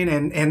Mandy's saying,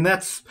 and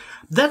that's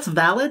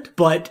valid,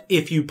 but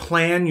if you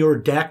plan your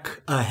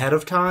deck ahead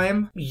of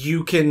time,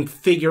 you can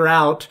figure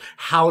out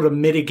how to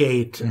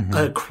mitigate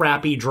a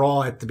crappy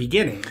draw at the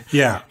beginning.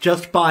 Yeah.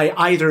 Just by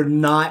either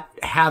not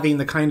having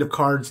the kind of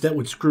cards that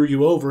would screw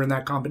you over in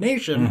that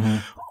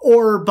combination,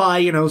 or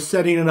by,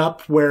 setting it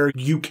up where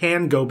you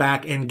can go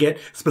back and get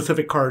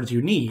specific cards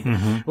you need.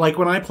 Like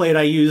when I played,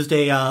 I used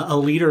a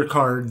leader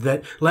card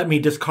that let me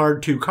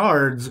discard 2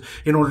 cards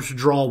in order to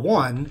draw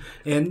 1.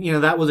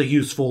 And, that was a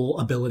useful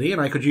ability and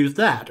I could use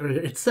that,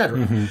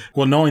 etc.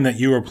 Well, knowing that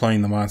you were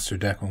playing the monster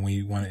deck when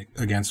we went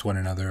against one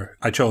another,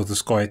 I chose the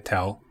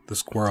Scoia'tael, the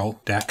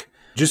squirrel deck.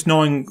 Just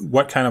knowing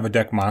what kind of a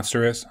deck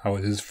monster is, how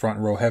it is front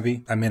row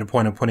heavy, I made a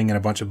point of putting in a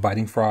bunch of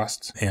biting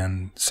frosts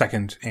and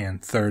 2nd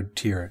and 3rd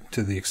tier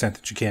to the extent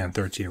that you can,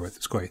 3rd tier with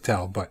the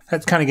Scoia'tael. But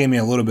that kind of gave me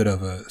a little bit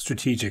of a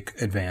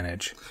strategic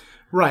advantage.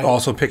 Right.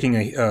 Also picking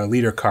a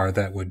leader card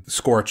that would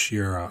scorch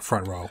your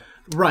front row.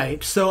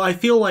 Right. So I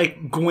feel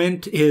like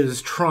Gwent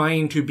is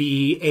trying to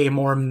be a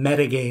more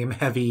metagame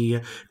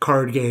heavy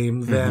card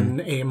game than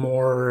a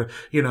more,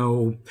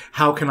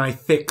 how can I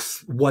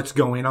fix what's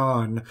going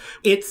on?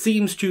 It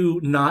seems to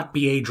not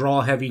be a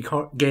draw heavy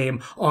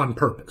game on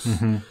purpose.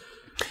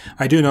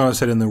 I do notice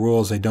that in the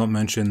rules they don't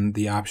mention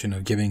the option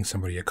of giving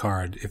somebody a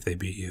card if they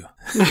beat you.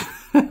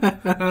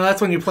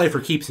 That's when you play for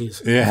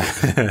keepsies.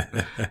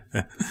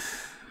 Yeah.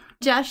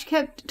 Josh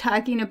kept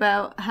talking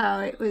about how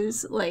it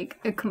was like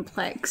a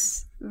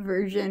complex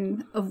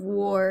version of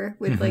war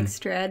with like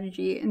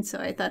strategy, and so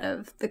I thought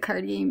of the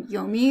card game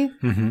Yomi,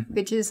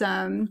 which is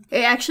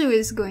it actually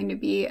was going to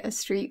be a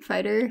Street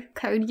Fighter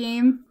card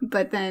game,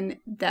 but then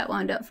that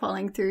wound up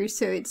falling through,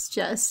 so it's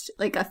just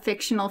like a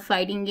fictional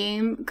fighting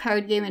game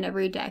card game, and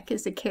every deck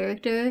is a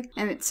character,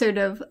 and it's sort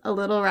of a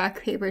little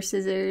rock paper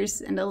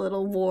scissors and a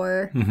little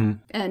war,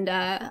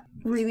 and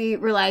really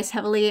relies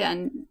heavily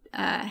on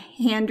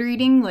hand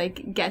reading,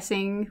 like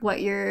guessing what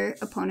your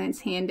opponent's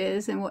hand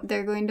is and what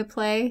they're going to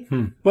play.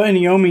 But in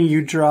Yomi,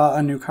 you draw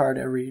a new card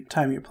every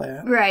time you play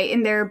it. Right,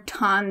 and there are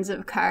tons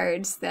of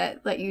cards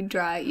that let you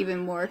draw even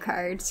more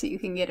cards so you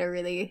can get a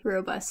really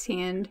robust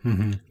hand.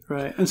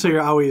 Right, and so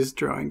you're always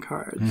drawing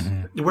cards.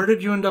 Where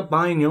did you end up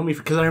buying Yomi?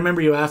 Because I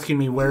remember you asking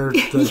me where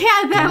the...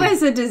 Yeah, that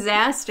was a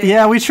disaster.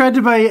 Yeah, we tried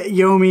to buy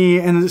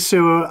Yomi, and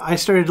so I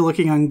started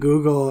looking on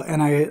Google,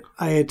 and I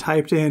had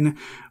typed in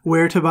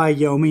where to buy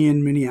Yomi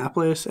in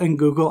Minneapolis, and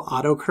Google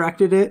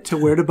auto-corrected it to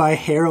where to buy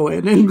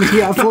heroin in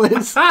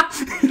Minneapolis.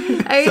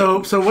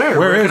 So where?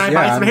 Where can I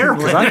buy some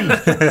heroin?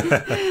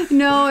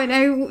 No,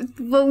 and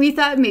we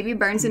thought maybe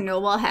Barnes &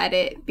 Noble had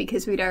it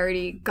because we'd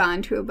already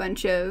gone to a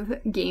bunch of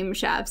game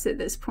shops at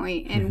this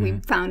point, and we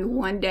found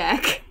one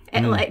deck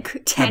at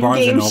like 10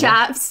 game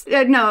shops.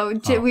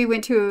 We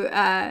went to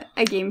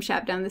a game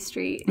shop down the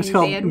street, and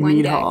they had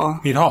one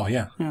deck. Mead Hall,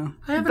 yeah.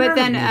 But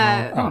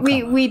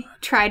then we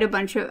tried a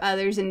bunch of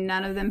others, and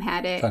none of them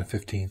had it. About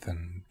 15th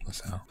and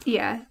LaSalle.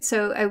 Yeah,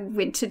 so I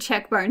went to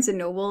check Barnes &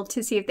 Noble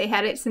to see if they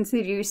had it, since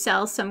they do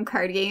sell some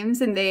card games,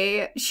 and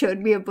they showed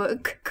me a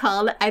book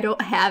called I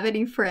Don't Have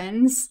Any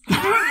Friends.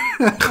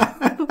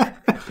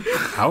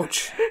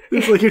 Ouch.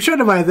 It's like, you're trying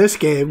to buy this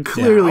game.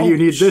 Clearly you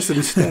need this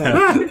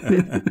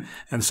instead.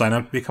 And sign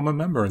up to become a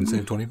member and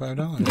save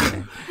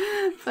 $25.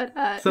 But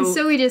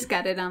so we just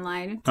got it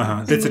online.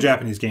 It's a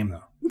Japanese game,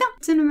 though. No,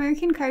 it's an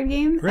American card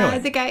game.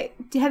 Really?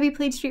 Have you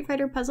played Street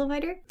Fighter Puzzle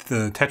Fighter?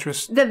 The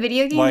Tetris? The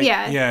video game?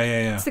 Yeah.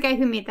 Yeah. It's the guy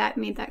who made that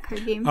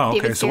card game. Oh,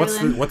 okay. David So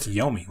Sutherland. what's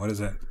Yomi? What is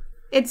it?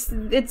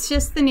 It's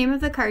just the name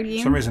of the card game.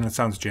 For some reason it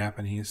sounds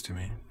Japanese to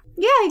me.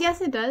 Yeah, I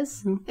guess it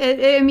does.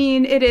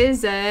 It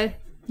is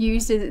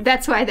used as,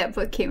 that's why that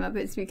book came up,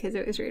 is because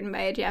it was written by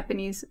a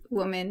Japanese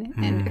woman,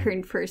 and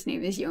her first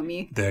name is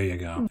Yomi. There you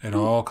go. It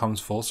all comes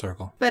full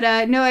circle.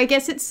 But no, I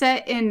guess it's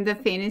set in the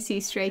Fantasy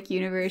Strike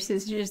universe.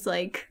 It's just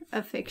like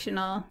a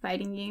fictional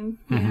fighting game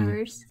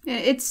universe.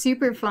 It's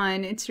super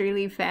fun. It's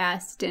really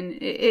fast,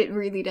 and it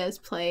really does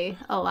play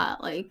a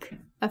lot like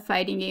a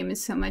fighting game.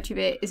 Is so much of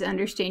it is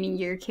understanding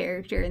your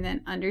character and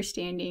then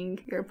understanding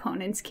your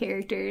opponent's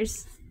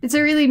characters. It's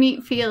a really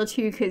neat feel,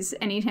 too, because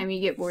anytime you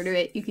get bored of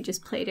it, you could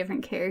just play a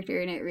different character,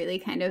 and it really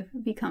kind of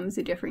becomes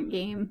a different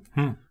game.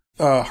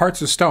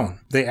 Hearts of Stone.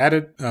 They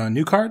added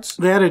new cards?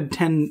 They added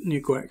 10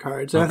 new Gwent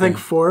cards, and I think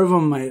 4 of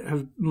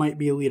them might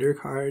be leader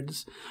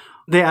cards.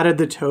 They added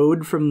the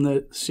Toad from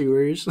the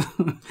sewers.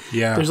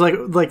 Yeah. There's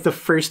like the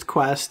first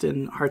quest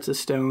in Hearts of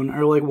Stone,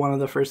 or like one of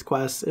the first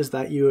quests is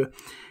that you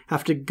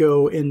have to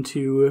go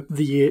into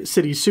the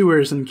city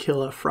sewers and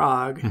kill a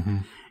frog.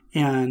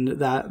 And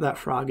that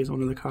frog is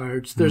one of the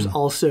cards. There's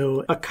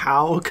also a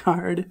cow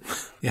card.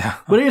 Yeah.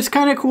 But it's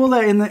kind of cool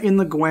that in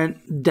the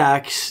Gwent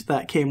decks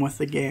that came with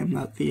the game,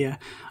 that the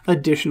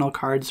additional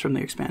cards from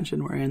the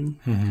expansion were in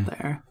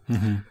there.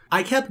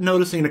 I kept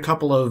noticing a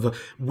couple of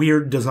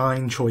weird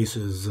design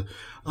choices.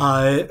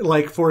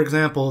 Like, for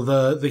example,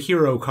 the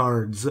hero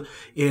cards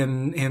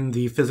in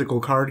the physical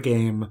card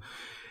game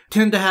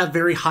tend to have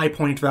very high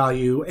point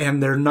value,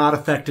 and they're not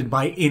affected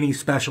by any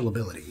special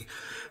ability.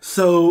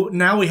 So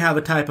now we have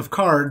a type of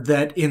card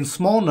that in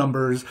small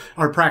numbers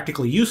are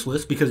practically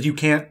useless because you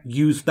can't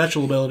use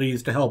special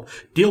abilities to help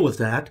deal with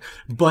that.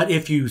 But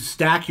if you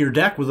stack your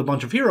deck with a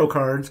bunch of hero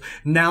cards,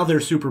 now they're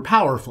super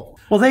powerful.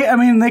 Well,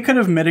 they could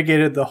have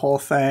mitigated the whole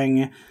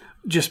thing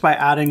just by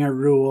adding a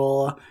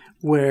rule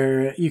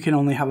where you can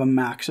only have a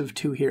max of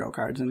 2 hero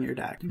cards in your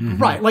deck.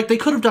 Right. Like, they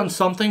could have done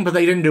something, but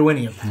they didn't do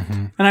any of it.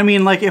 And I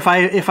mean, like, if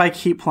I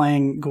keep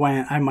playing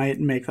Gwent, I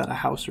might make that a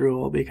house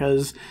rule,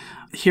 because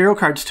hero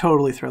cards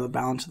totally throw the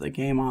balance of the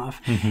game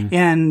off.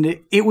 And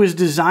it was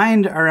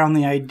designed around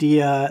the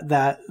idea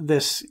that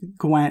this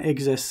Gwent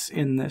exists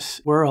in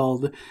this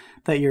world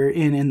that you're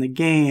in the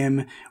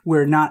game,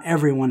 where not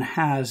everyone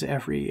has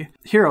every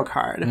hero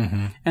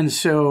card. And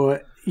so,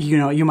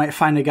 you might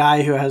find a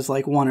guy who has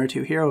like 1 or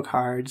 2 hero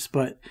cards,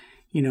 but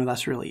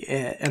that's really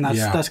it. And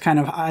that's kind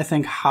of, I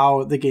think,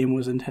 how the game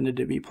was intended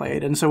to be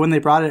played. And so when they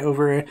brought it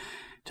over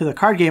to the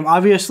card game,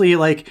 obviously,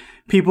 like,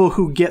 people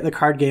who get the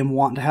card game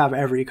want to have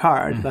every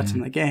card that's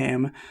in the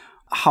game.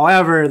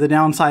 However, the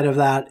downside of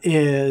that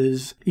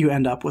is you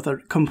end up with a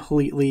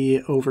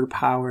completely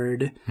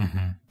overpowered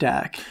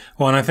deck.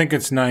 Well, and I think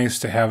it's nice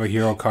to have a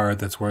hero card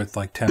that's worth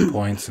like 10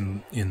 points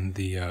in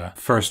the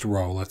first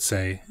row, let's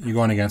say. You're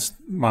going against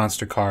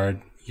monster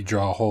card, you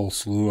draw a whole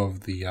slew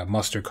of the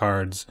muster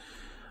cards.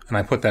 and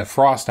I put that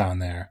frost on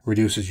there,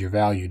 reduces your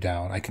value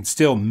down, I can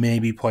still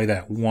maybe play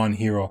that one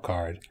hero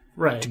card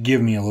Right. to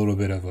give me a little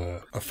bit of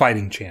a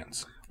fighting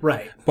chance.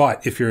 Right.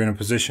 But if you're in a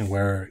position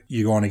where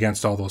you're going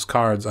against all those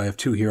cards, I have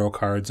 2 hero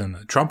cards and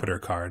a trumpeter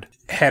card.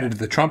 Had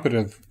the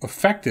trumpeter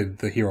affected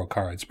the hero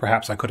cards,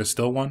 perhaps I could have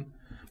still won.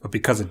 But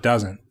because it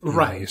doesn't,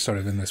 you're sort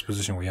of in this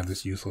position where you have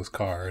this useless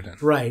card.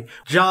 And... Right.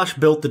 Josh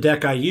built the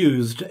deck I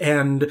used,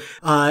 and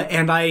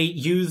I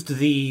used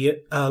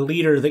the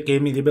leader that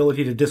gave me the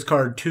ability to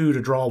discard 2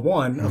 to draw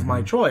 1 of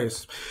my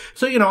choice.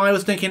 So, I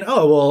was thinking,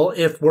 oh, well,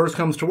 if worse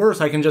comes to worse,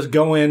 I can just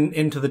go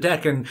into the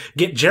deck and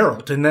get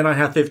Geralt, and then I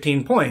have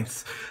 15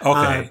 points.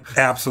 Okay,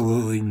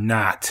 absolutely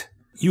not.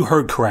 You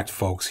heard correct,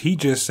 folks. He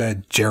just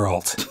said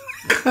Geralt.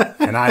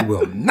 And I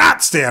will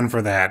not stand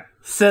for that.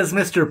 Says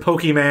Mr.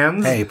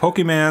 Pokemans. Hey,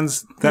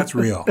 Pokemans, that's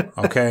real,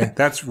 okay?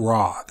 That's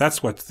raw.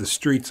 That's what the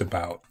street's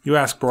about. You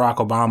ask Barack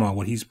Obama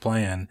what he's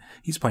playing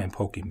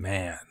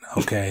Pokemon,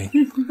 okay?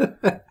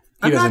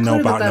 He doesn't know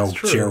about no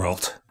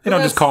Geralt. They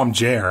don't just call him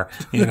Jer,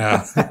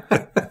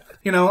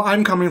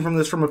 I'm coming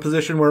from a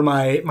position where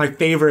my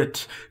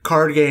favorite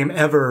card game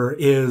ever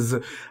is,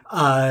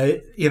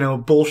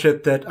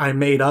 bullshit that I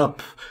made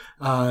up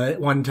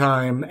one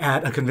time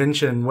at a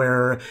convention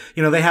where,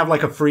 they have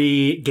like a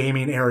free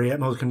gaming area at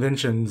most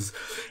conventions,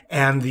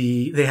 and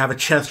they have a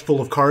chest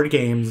full of card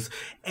games.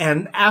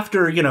 And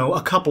after,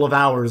 a couple of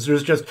hours,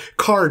 there's just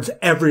cards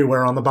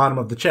everywhere on the bottom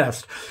of the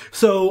chest.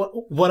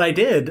 So what I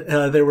did,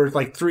 there were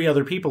like 3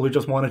 other people who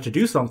just wanted to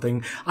do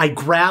something. I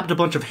grabbed a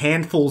bunch of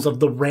handfuls of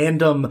the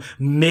random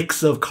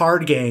mix of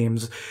card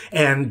games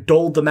and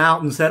doled them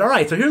out and said, all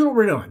right, so here's what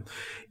we're doing.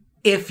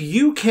 If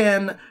you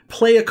can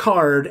play a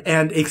card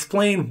and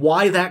explain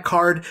why that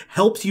card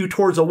helps you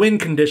towards a win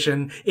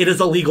condition, it is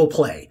a legal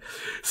play.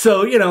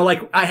 So,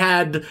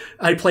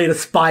 I played a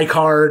spy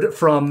card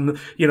from,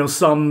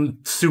 some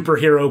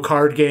superhero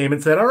card game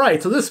and said, all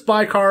right, so this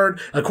spy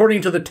card,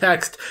 according to the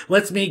text,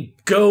 lets me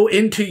go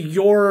into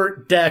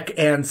your deck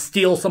and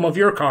steal some of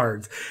your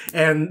cards.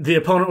 And the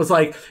opponent was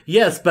like,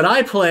 yes, but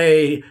I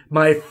play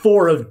my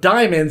 4 of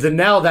diamonds and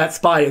now that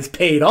spy is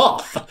paid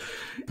off.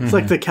 It's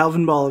like the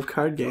Calvin Ball of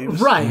card games.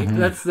 Right.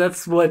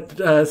 That's what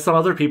some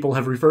other people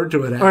have referred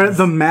to it as. Or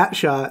the mat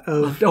shot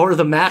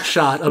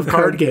of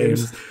card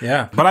games.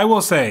 Yeah. But I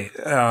will say,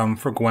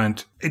 for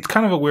Gwent, it's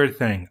kind of a weird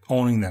thing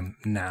owning them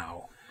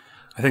now.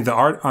 I think the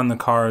art on the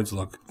cards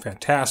look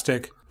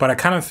fantastic, but I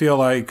kind of feel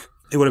like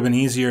it would have been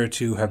easier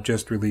to have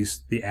just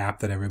released the app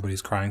that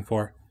everybody's crying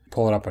for.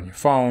 Pull it up on your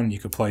phone. You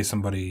could play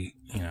somebody,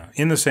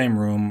 in the same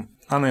room,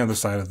 on the other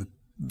side of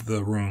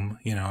the room.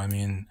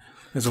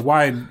 There's a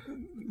wide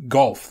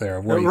gulf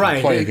there where you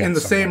can play against in the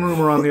somebody. Same room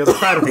or on the other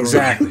side of the room.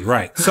 Exactly,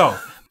 right. So,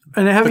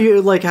 and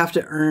you have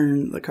to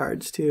earn the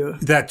cards too.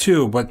 That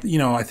too, but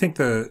I think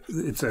what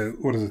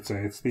does it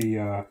say? It's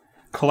the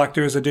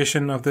collector's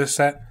edition of this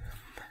set.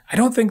 I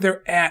don't think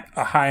they're at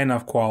a high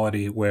enough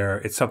quality where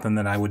it's something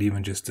that I would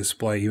even just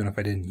display even if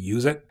I didn't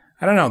use it.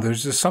 I don't know,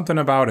 there's just something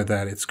about it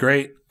that it's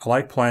great. I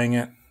like playing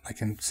it. I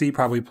can see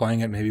probably playing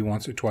it maybe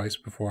once or twice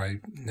before I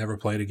never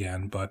play it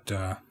again, but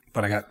I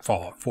got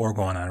Fallout 4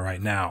 going on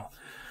right now.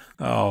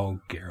 Oh,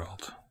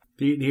 Geralt.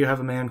 Do you have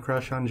a man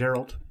crush on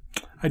Geralt?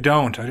 I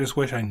don't. I just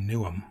wish I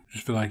knew him.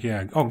 Just feel like,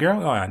 Geralt?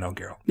 Oh, I know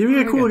Geralt. You'd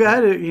be a cool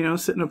guy to,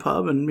 sit in a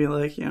pub and be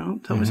like,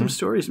 tell me some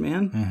stories,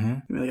 man. Mm-hmm.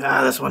 You'd be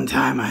like, this one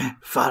time I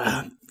fought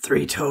a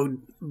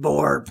 3-toed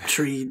boar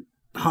tree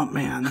hump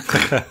man.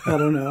 I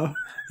don't know.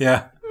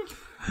 Yeah.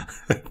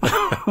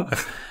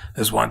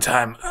 This one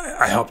time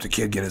I helped a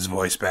kid get his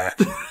voice back.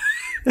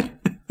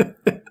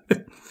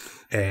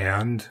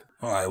 And...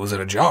 I was in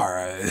a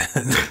jar.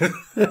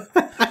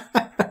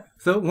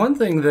 So one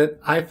thing that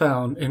I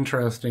found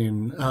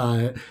interesting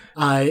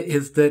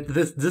is that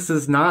this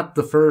is not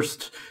the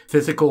first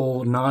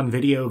physical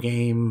non-video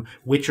game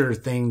Witcher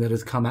thing that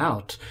has come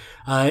out.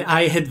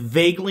 I had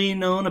vaguely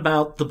known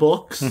about the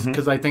books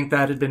because I think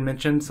that had been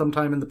mentioned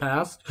sometime in the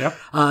past. Yep.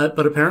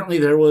 But apparently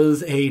there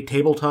was a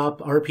tabletop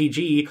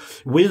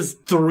RPG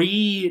with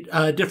 3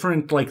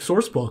 different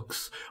source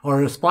books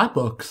or splat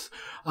books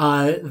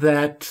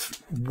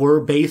that were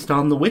based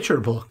on the Witcher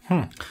book.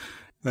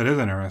 That is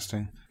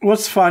interesting.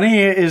 What's funny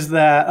is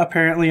that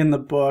apparently in the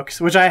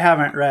books, which I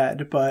haven't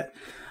read, but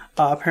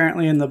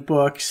apparently in the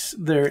books,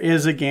 there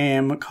is a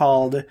game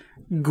called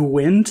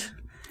Gwent.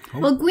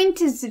 Well, Gwent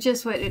is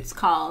just what it's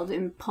called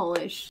in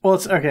Polish. Well,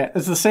 it's okay.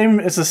 It's the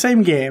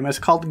same game. It's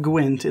called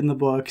Gwent in the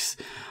books.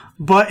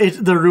 But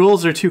the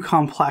rules are too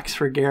complex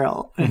for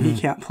Geralt, and he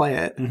can't play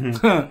it.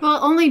 Well,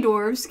 only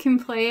dwarves can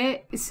play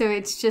it, so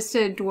it's just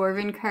a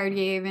dwarven card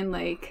game, and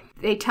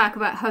they talk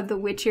about how the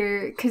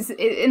Witcher, because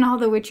in all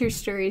the Witcher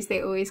stories,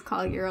 they always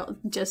call Geralt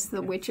just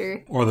the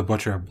Witcher. Or the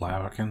Butcher of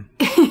Blaviken.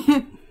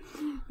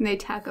 And they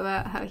talk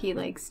about how he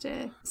likes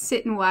to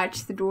sit and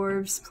watch the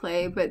dwarves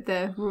play, but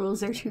the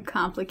rules are too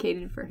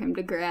complicated for him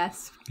to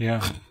grasp.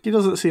 Yeah. He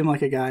doesn't seem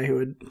like a guy who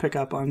would pick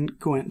up on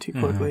Gwent too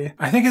quickly.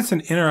 I think it's an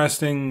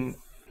interesting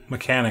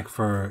mechanic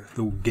for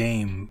the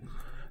game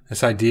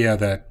This idea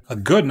that a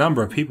good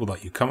number of people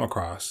that you come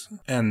across,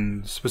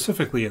 and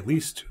specifically at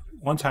least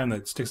one time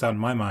that sticks out in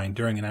my mind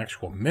during an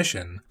actual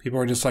mission, people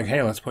are just like,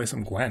 hey, let's play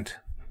some Gwent.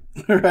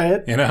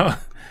 Right. You know?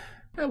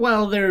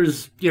 Well,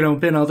 there's,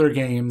 been other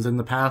games in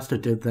the past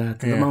that did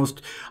that. Yeah.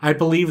 I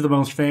believe the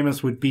most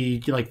famous would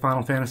be like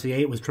Final Fantasy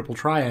VIII was Triple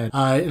Triad.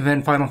 And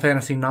then Final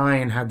Fantasy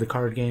IX had the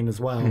card game as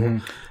well.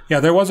 Mm-hmm. Yeah,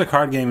 there was a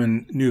card game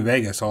in New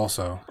Vegas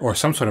also, or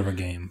some sort of a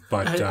game,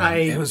 but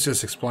it was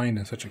just explained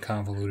in such a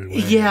convoluted way.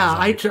 Yeah,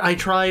 I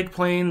tried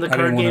playing the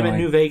card game in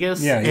New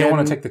Vegas. Yeah, you don't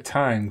want to take the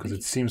time because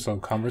it seems so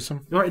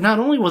cumbersome. Right. Not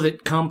only was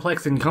it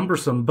complex and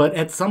cumbersome, but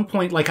at some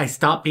point, I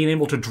stopped being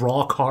able to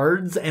draw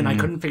cards, and I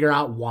couldn't figure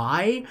out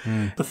why.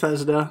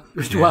 Bethesda.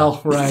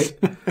 Well, right.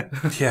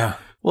 Yeah.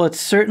 Well, it's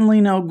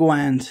certainly no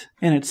Gwent,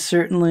 and it's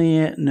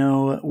certainly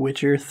no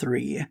Witcher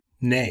 3.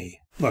 Nay.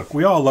 Look,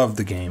 we all love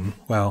the game.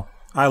 Well,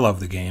 I love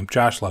the game.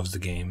 Josh loves the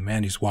game.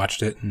 Mandy's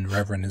watched it, and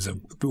Reverend is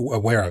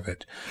aware of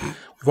it.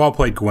 We've all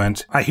played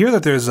Gwent. I hear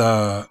that there's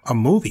a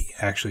movie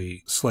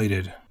actually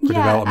slated for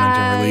development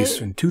and release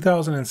in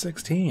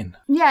 2016.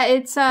 Yeah,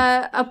 it's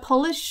a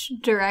Polish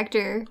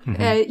director.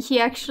 He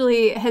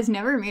actually has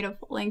never made a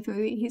full-length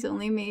movie. He's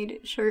only made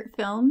short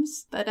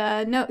films.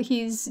 But no,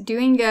 he's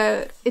doing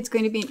it's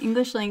going to be an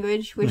English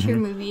language Witcher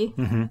movie.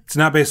 It's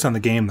not based on the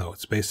game, though.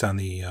 It's based on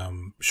the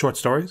short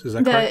stories. Is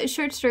that correct? The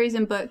short stories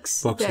and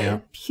books.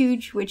 The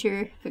huge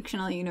Witcher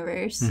fictional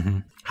universe.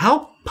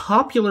 How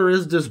popular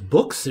is this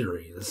book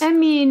series? I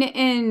mean,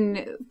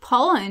 in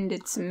Poland,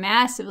 it's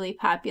massively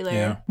popular.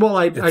 Yeah. Well,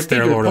 I It's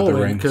their figured Lord of the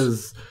Poland Rings.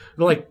 because,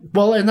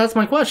 and that's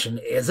my question.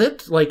 Is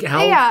it?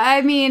 How? Yeah,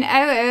 I mean,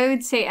 I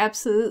would say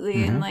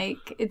absolutely. And,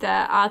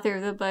 the author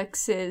of the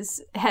books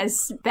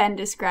has been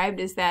described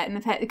as that in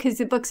the past, because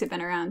the books have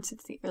been around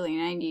since the early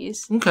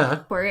 90s.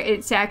 Okay. Or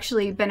it's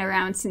actually been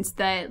around since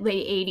the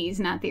late 80s,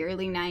 not the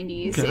early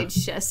 90s. Okay.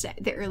 It's just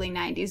the early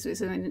 90s was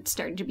when it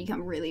started to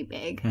become really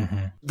big.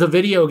 The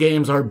video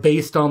games are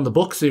based on the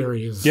book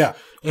series. Yeah.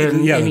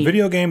 And the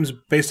video game's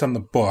based on the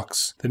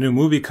books. The new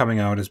movie coming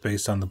out is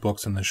based on the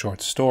books and the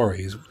short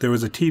stories. There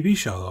was a TV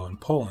show, though, in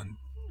Poland.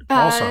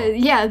 Also.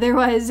 Yeah, there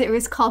was. It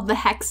was called The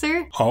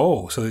Hexer.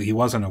 Oh, so he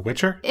wasn't a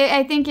Witcher?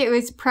 I think it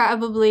was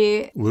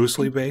probably...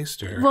 Loosely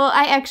based? Or? Well,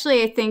 I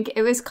think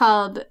it was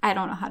called... I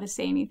don't know how to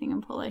say anything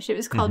in Polish. It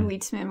was called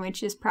Wiedźmin,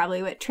 which is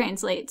probably what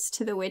translates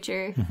to The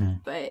Witcher.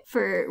 But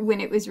for when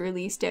it was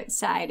released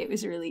outside, it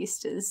was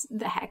released as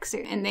The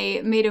Hexer. And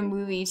they made a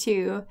movie,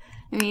 too.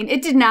 I mean,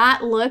 it did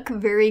not look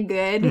very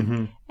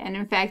good. And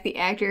in fact, the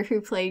actor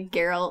who played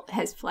Geralt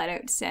has flat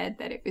out said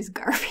that it was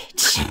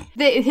garbage.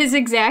 His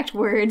exact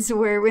words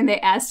were when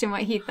they asked him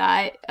what he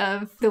thought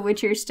of the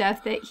Witcher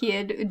stuff that he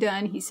had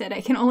done, he said,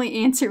 "I can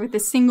only answer with a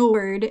single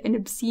word, an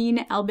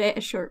obscene, albeit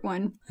a short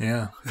one."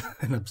 Yeah.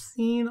 An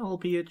obscene,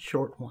 albeit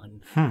short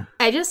one.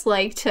 I just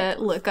like to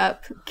look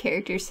up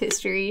characters'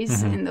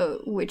 histories in the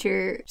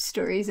Witcher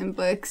stories and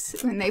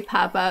books when they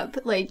pop up.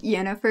 Like,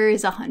 Yennefer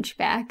is a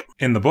hunchback.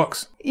 In the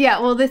books. Yeah,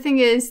 well, the thing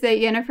is that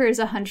Yennefer is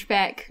a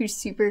hunchback who's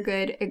super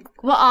good at,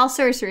 well, all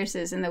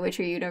sorceresses in the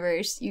Witcher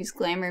universe use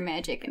glamour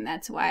magic, and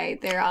that's why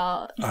they're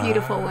all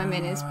beautiful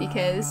women, is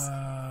because...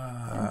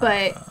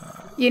 But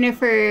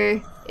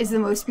Yennefer is the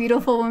most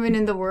beautiful woman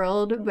in the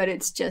world, but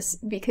it's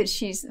just because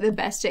she's the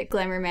best at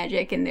glamour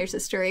magic, and there's a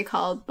story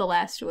called The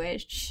Last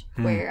Witch,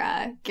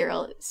 where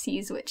Geralt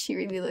sees what she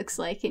really looks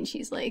like, and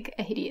she's like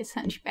a hideous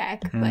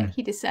hunchback, but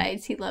he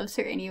decides he loves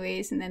her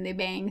anyways, and then they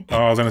bang. Oh,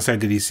 I was going to say,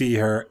 did he see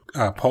her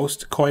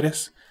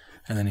post-coitus?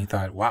 And then he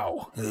thought,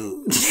 wow.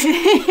 Yikes.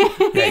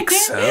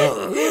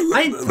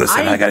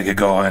 Listen, I got to get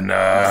going.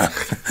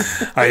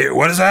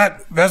 What is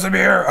that?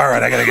 Vesemir? All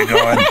right, I got to get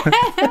going.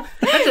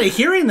 Actually,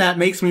 hearing that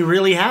makes me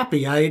really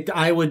happy.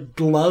 I would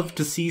love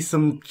to see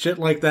some shit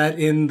like that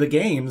in the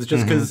games,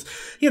 just because,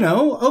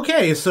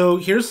 okay, so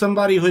here's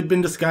somebody who had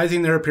been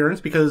disguising their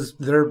appearance because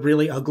they're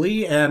really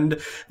ugly,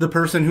 and the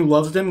person who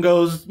loves them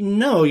goes,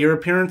 no, your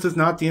appearance is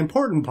not the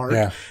important part.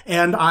 Yeah.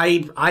 And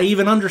I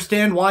even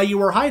understand why you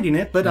were hiding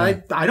it, but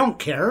I don't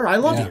care. I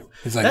love you.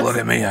 He's like, look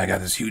at me. I got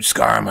this huge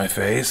scar on my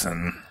face.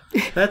 And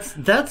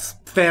That's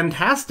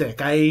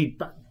fantastic.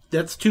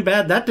 That's too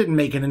bad that didn't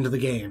make it into the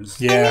games.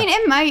 yeah. I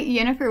mean,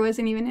 Yennefer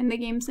wasn't even in the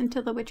games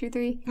until The Witcher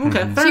 3.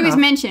 Okay, fair She was enough.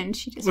 mentioned,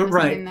 she just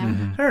wasn't in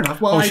them. Fair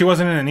enough. Well, she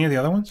wasn't in any of the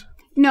other ones?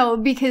 No,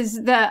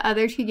 because the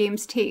other two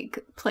games take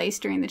place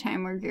during the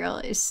time where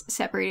Geralt is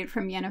separated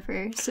from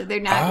Yennefer, so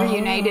they're not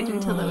reunited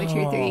until The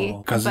Witcher 3.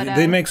 Because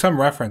they make some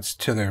reference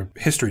to their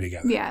history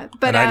together. Yeah,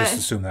 but and I just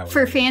assumed that was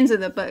for it. fans of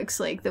the books,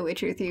 like The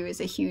Witcher 3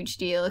 was a huge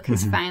deal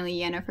because finally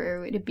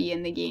Yennefer would be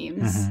in the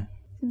games.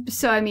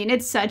 So, I mean,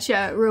 it's such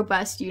a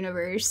robust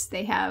universe.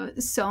 They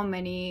have so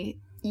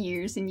many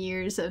years and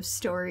years of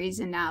stories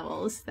and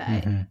novels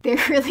that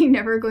they're really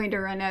never going to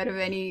run out of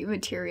any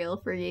material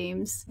for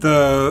games.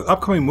 The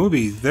upcoming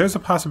movie, there's a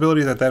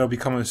possibility that that'll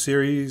become a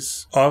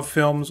series of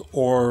films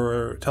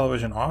or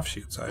television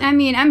offshoots. I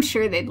mean, I'm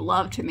sure they'd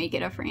love to make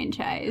it a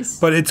franchise.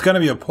 But it's going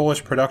to be a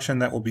Polish production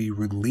that will be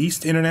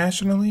released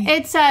internationally?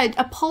 It's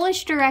a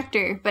Polish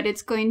director, but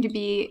it's going to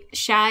be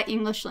shot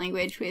English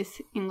language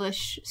with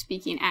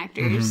English-speaking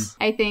actors.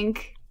 I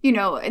think, you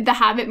know, the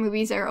Hobbit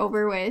movies are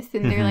over with,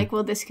 and they're like,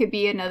 well, this could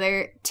be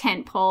another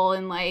tentpole,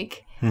 and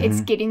like,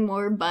 it's getting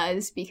more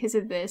buzz because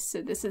of this.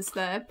 So this is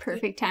the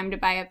perfect time to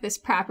buy up this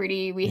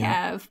property. We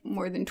have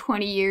more than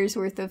 20 years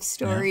worth of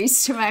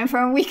stories to mine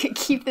from. We could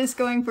keep this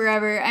going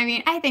forever. I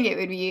mean, I think it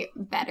would be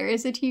better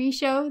as a TV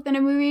show than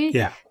a movie.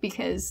 Yeah.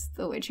 Because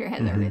The Witcher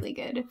has a really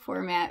good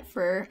format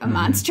for a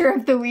monster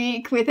of the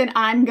week with an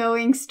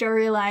ongoing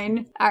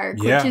storyline arc,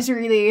 which is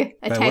really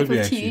a type of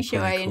TV show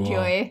I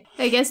enjoy.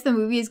 I guess the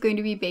movie is going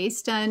to be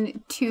based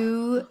on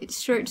 2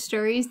 short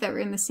stories that were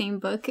in the same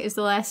book as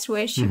The Last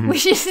Wish,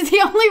 which is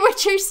the only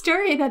Witcher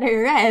story that I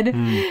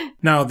read.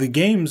 Now, the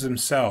games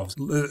themselves,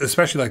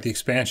 especially like the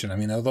expansion, I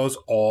mean, are those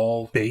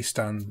all based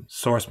on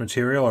source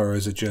material, or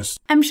is it just...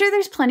 I'm sure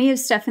there's plenty of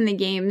stuff in the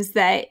games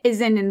that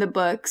isn't in the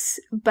books,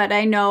 but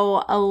I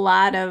know a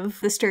lot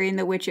of the story in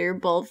The Witcher,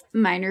 both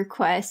minor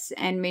quests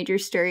and major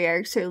story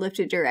arcs, are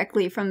lifted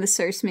directly from the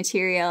source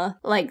material.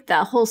 Like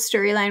the whole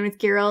storyline with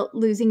Geralt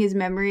losing his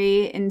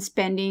memory and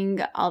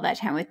spending all that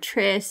time with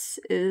Triss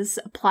is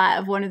a plot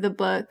of one of the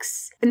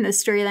books. And the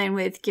storyline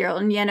with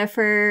Geralt and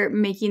Yennefer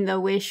making the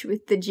wish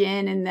with the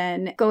djinn and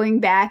then going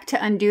back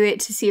to undo it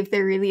to see if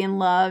they're really in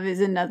love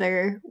is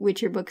another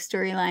Witcher book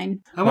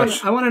storyline. I want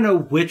to know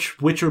which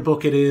Witcher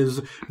book it is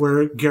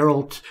where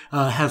Geralt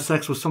has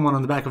sex with someone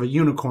on the back of a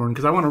unicorn,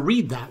 because I want to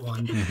read that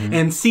one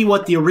and see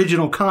what the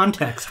original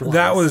context was.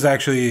 That was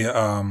actually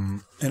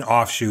an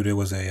offshoot. It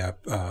was a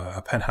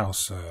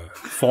Penthouse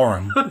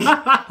forum.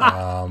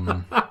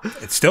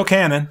 It's still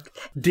canon.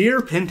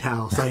 Dear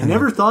Penthouse, I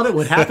never thought it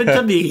would happen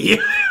to me.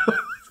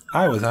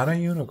 I was on a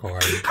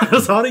unicorn. I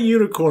was on a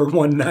unicorn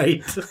one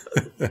night.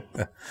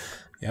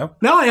 Yep.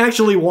 Now I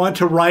actually want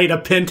to write a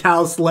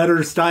Penthouse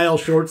letter-style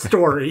short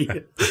story.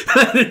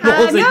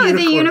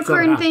 The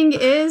unicorn thing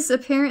is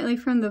apparently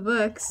from the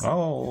books.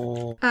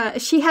 Oh.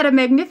 She had a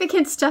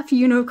magnificent stuffed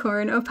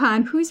unicorn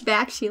upon whose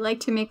back she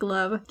liked to make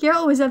love.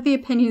 Geralt was of the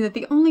opinion that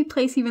the only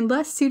place even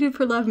less suited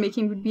for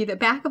lovemaking would be the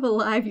back of a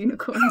live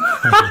unicorn.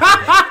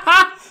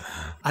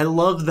 I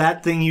love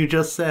that thing you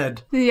just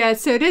said. Yeah,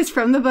 so it is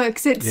from the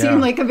books. It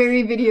seemed like a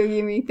very video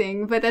gamey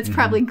thing, but that's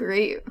probably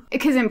great.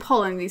 Because in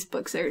Poland, these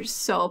books are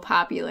so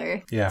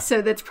popular. Yeah.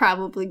 So that's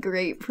probably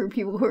great for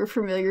people who are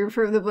familiar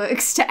from the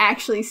books to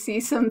actually see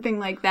something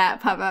like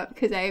that pop up,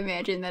 because I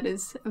imagine that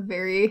is a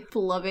very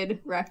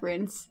beloved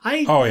reference.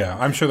 Oh, yeah.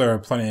 I'm sure there are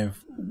plenty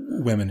of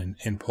women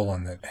in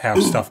Poland that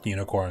have stuffed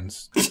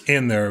unicorns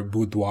in their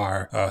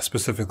boudoir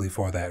specifically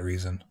for that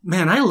reason.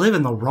 Man, I live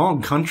in the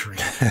wrong country.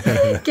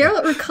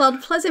 Geralt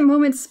recalled pleasant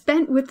moments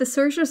spent with the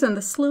sorceress on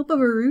the slope of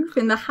a roof,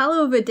 in the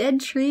hollow of a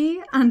dead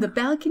tree, on the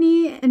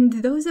balcony,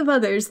 and those of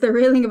others, the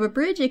railing of a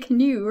bridge, a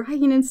canoe,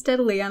 riding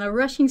unsteadily on a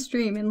rushing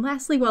stream, and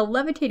lastly while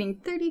levitating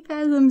 30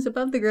 fathoms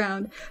above the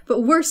ground.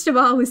 But worst of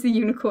all was the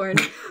unicorn.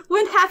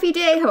 One happy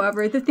day,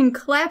 however, the thing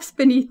collapsed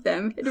beneath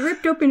them. It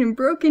ripped open and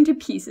broke into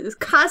pieces,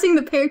 causing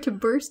the pair to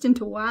burst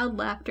into wild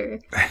laughter.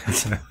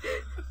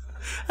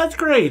 That's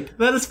great.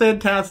 That is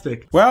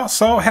fantastic. Well,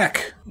 so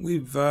heck,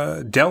 we've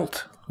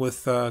dealt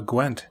with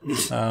Gwent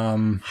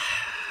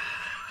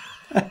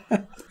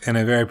in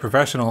a very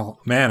professional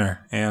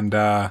manner, and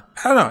I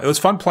don't know, it was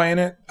fun playing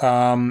it.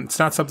 It's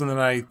not something that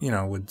I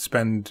would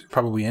spend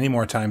probably any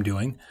more time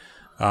doing.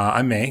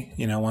 I may,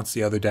 once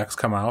the other decks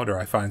come out, or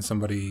I find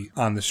somebody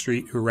on the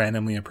street who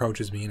randomly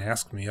approaches me and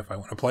asks me if I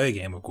want to play a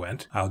game of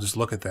Gwent, I'll just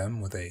look at them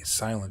with a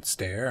silent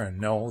stare and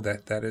know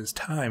that that is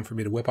time for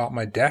me to whip out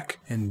my deck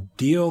and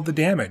deal the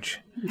damage.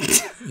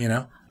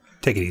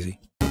 Take it easy.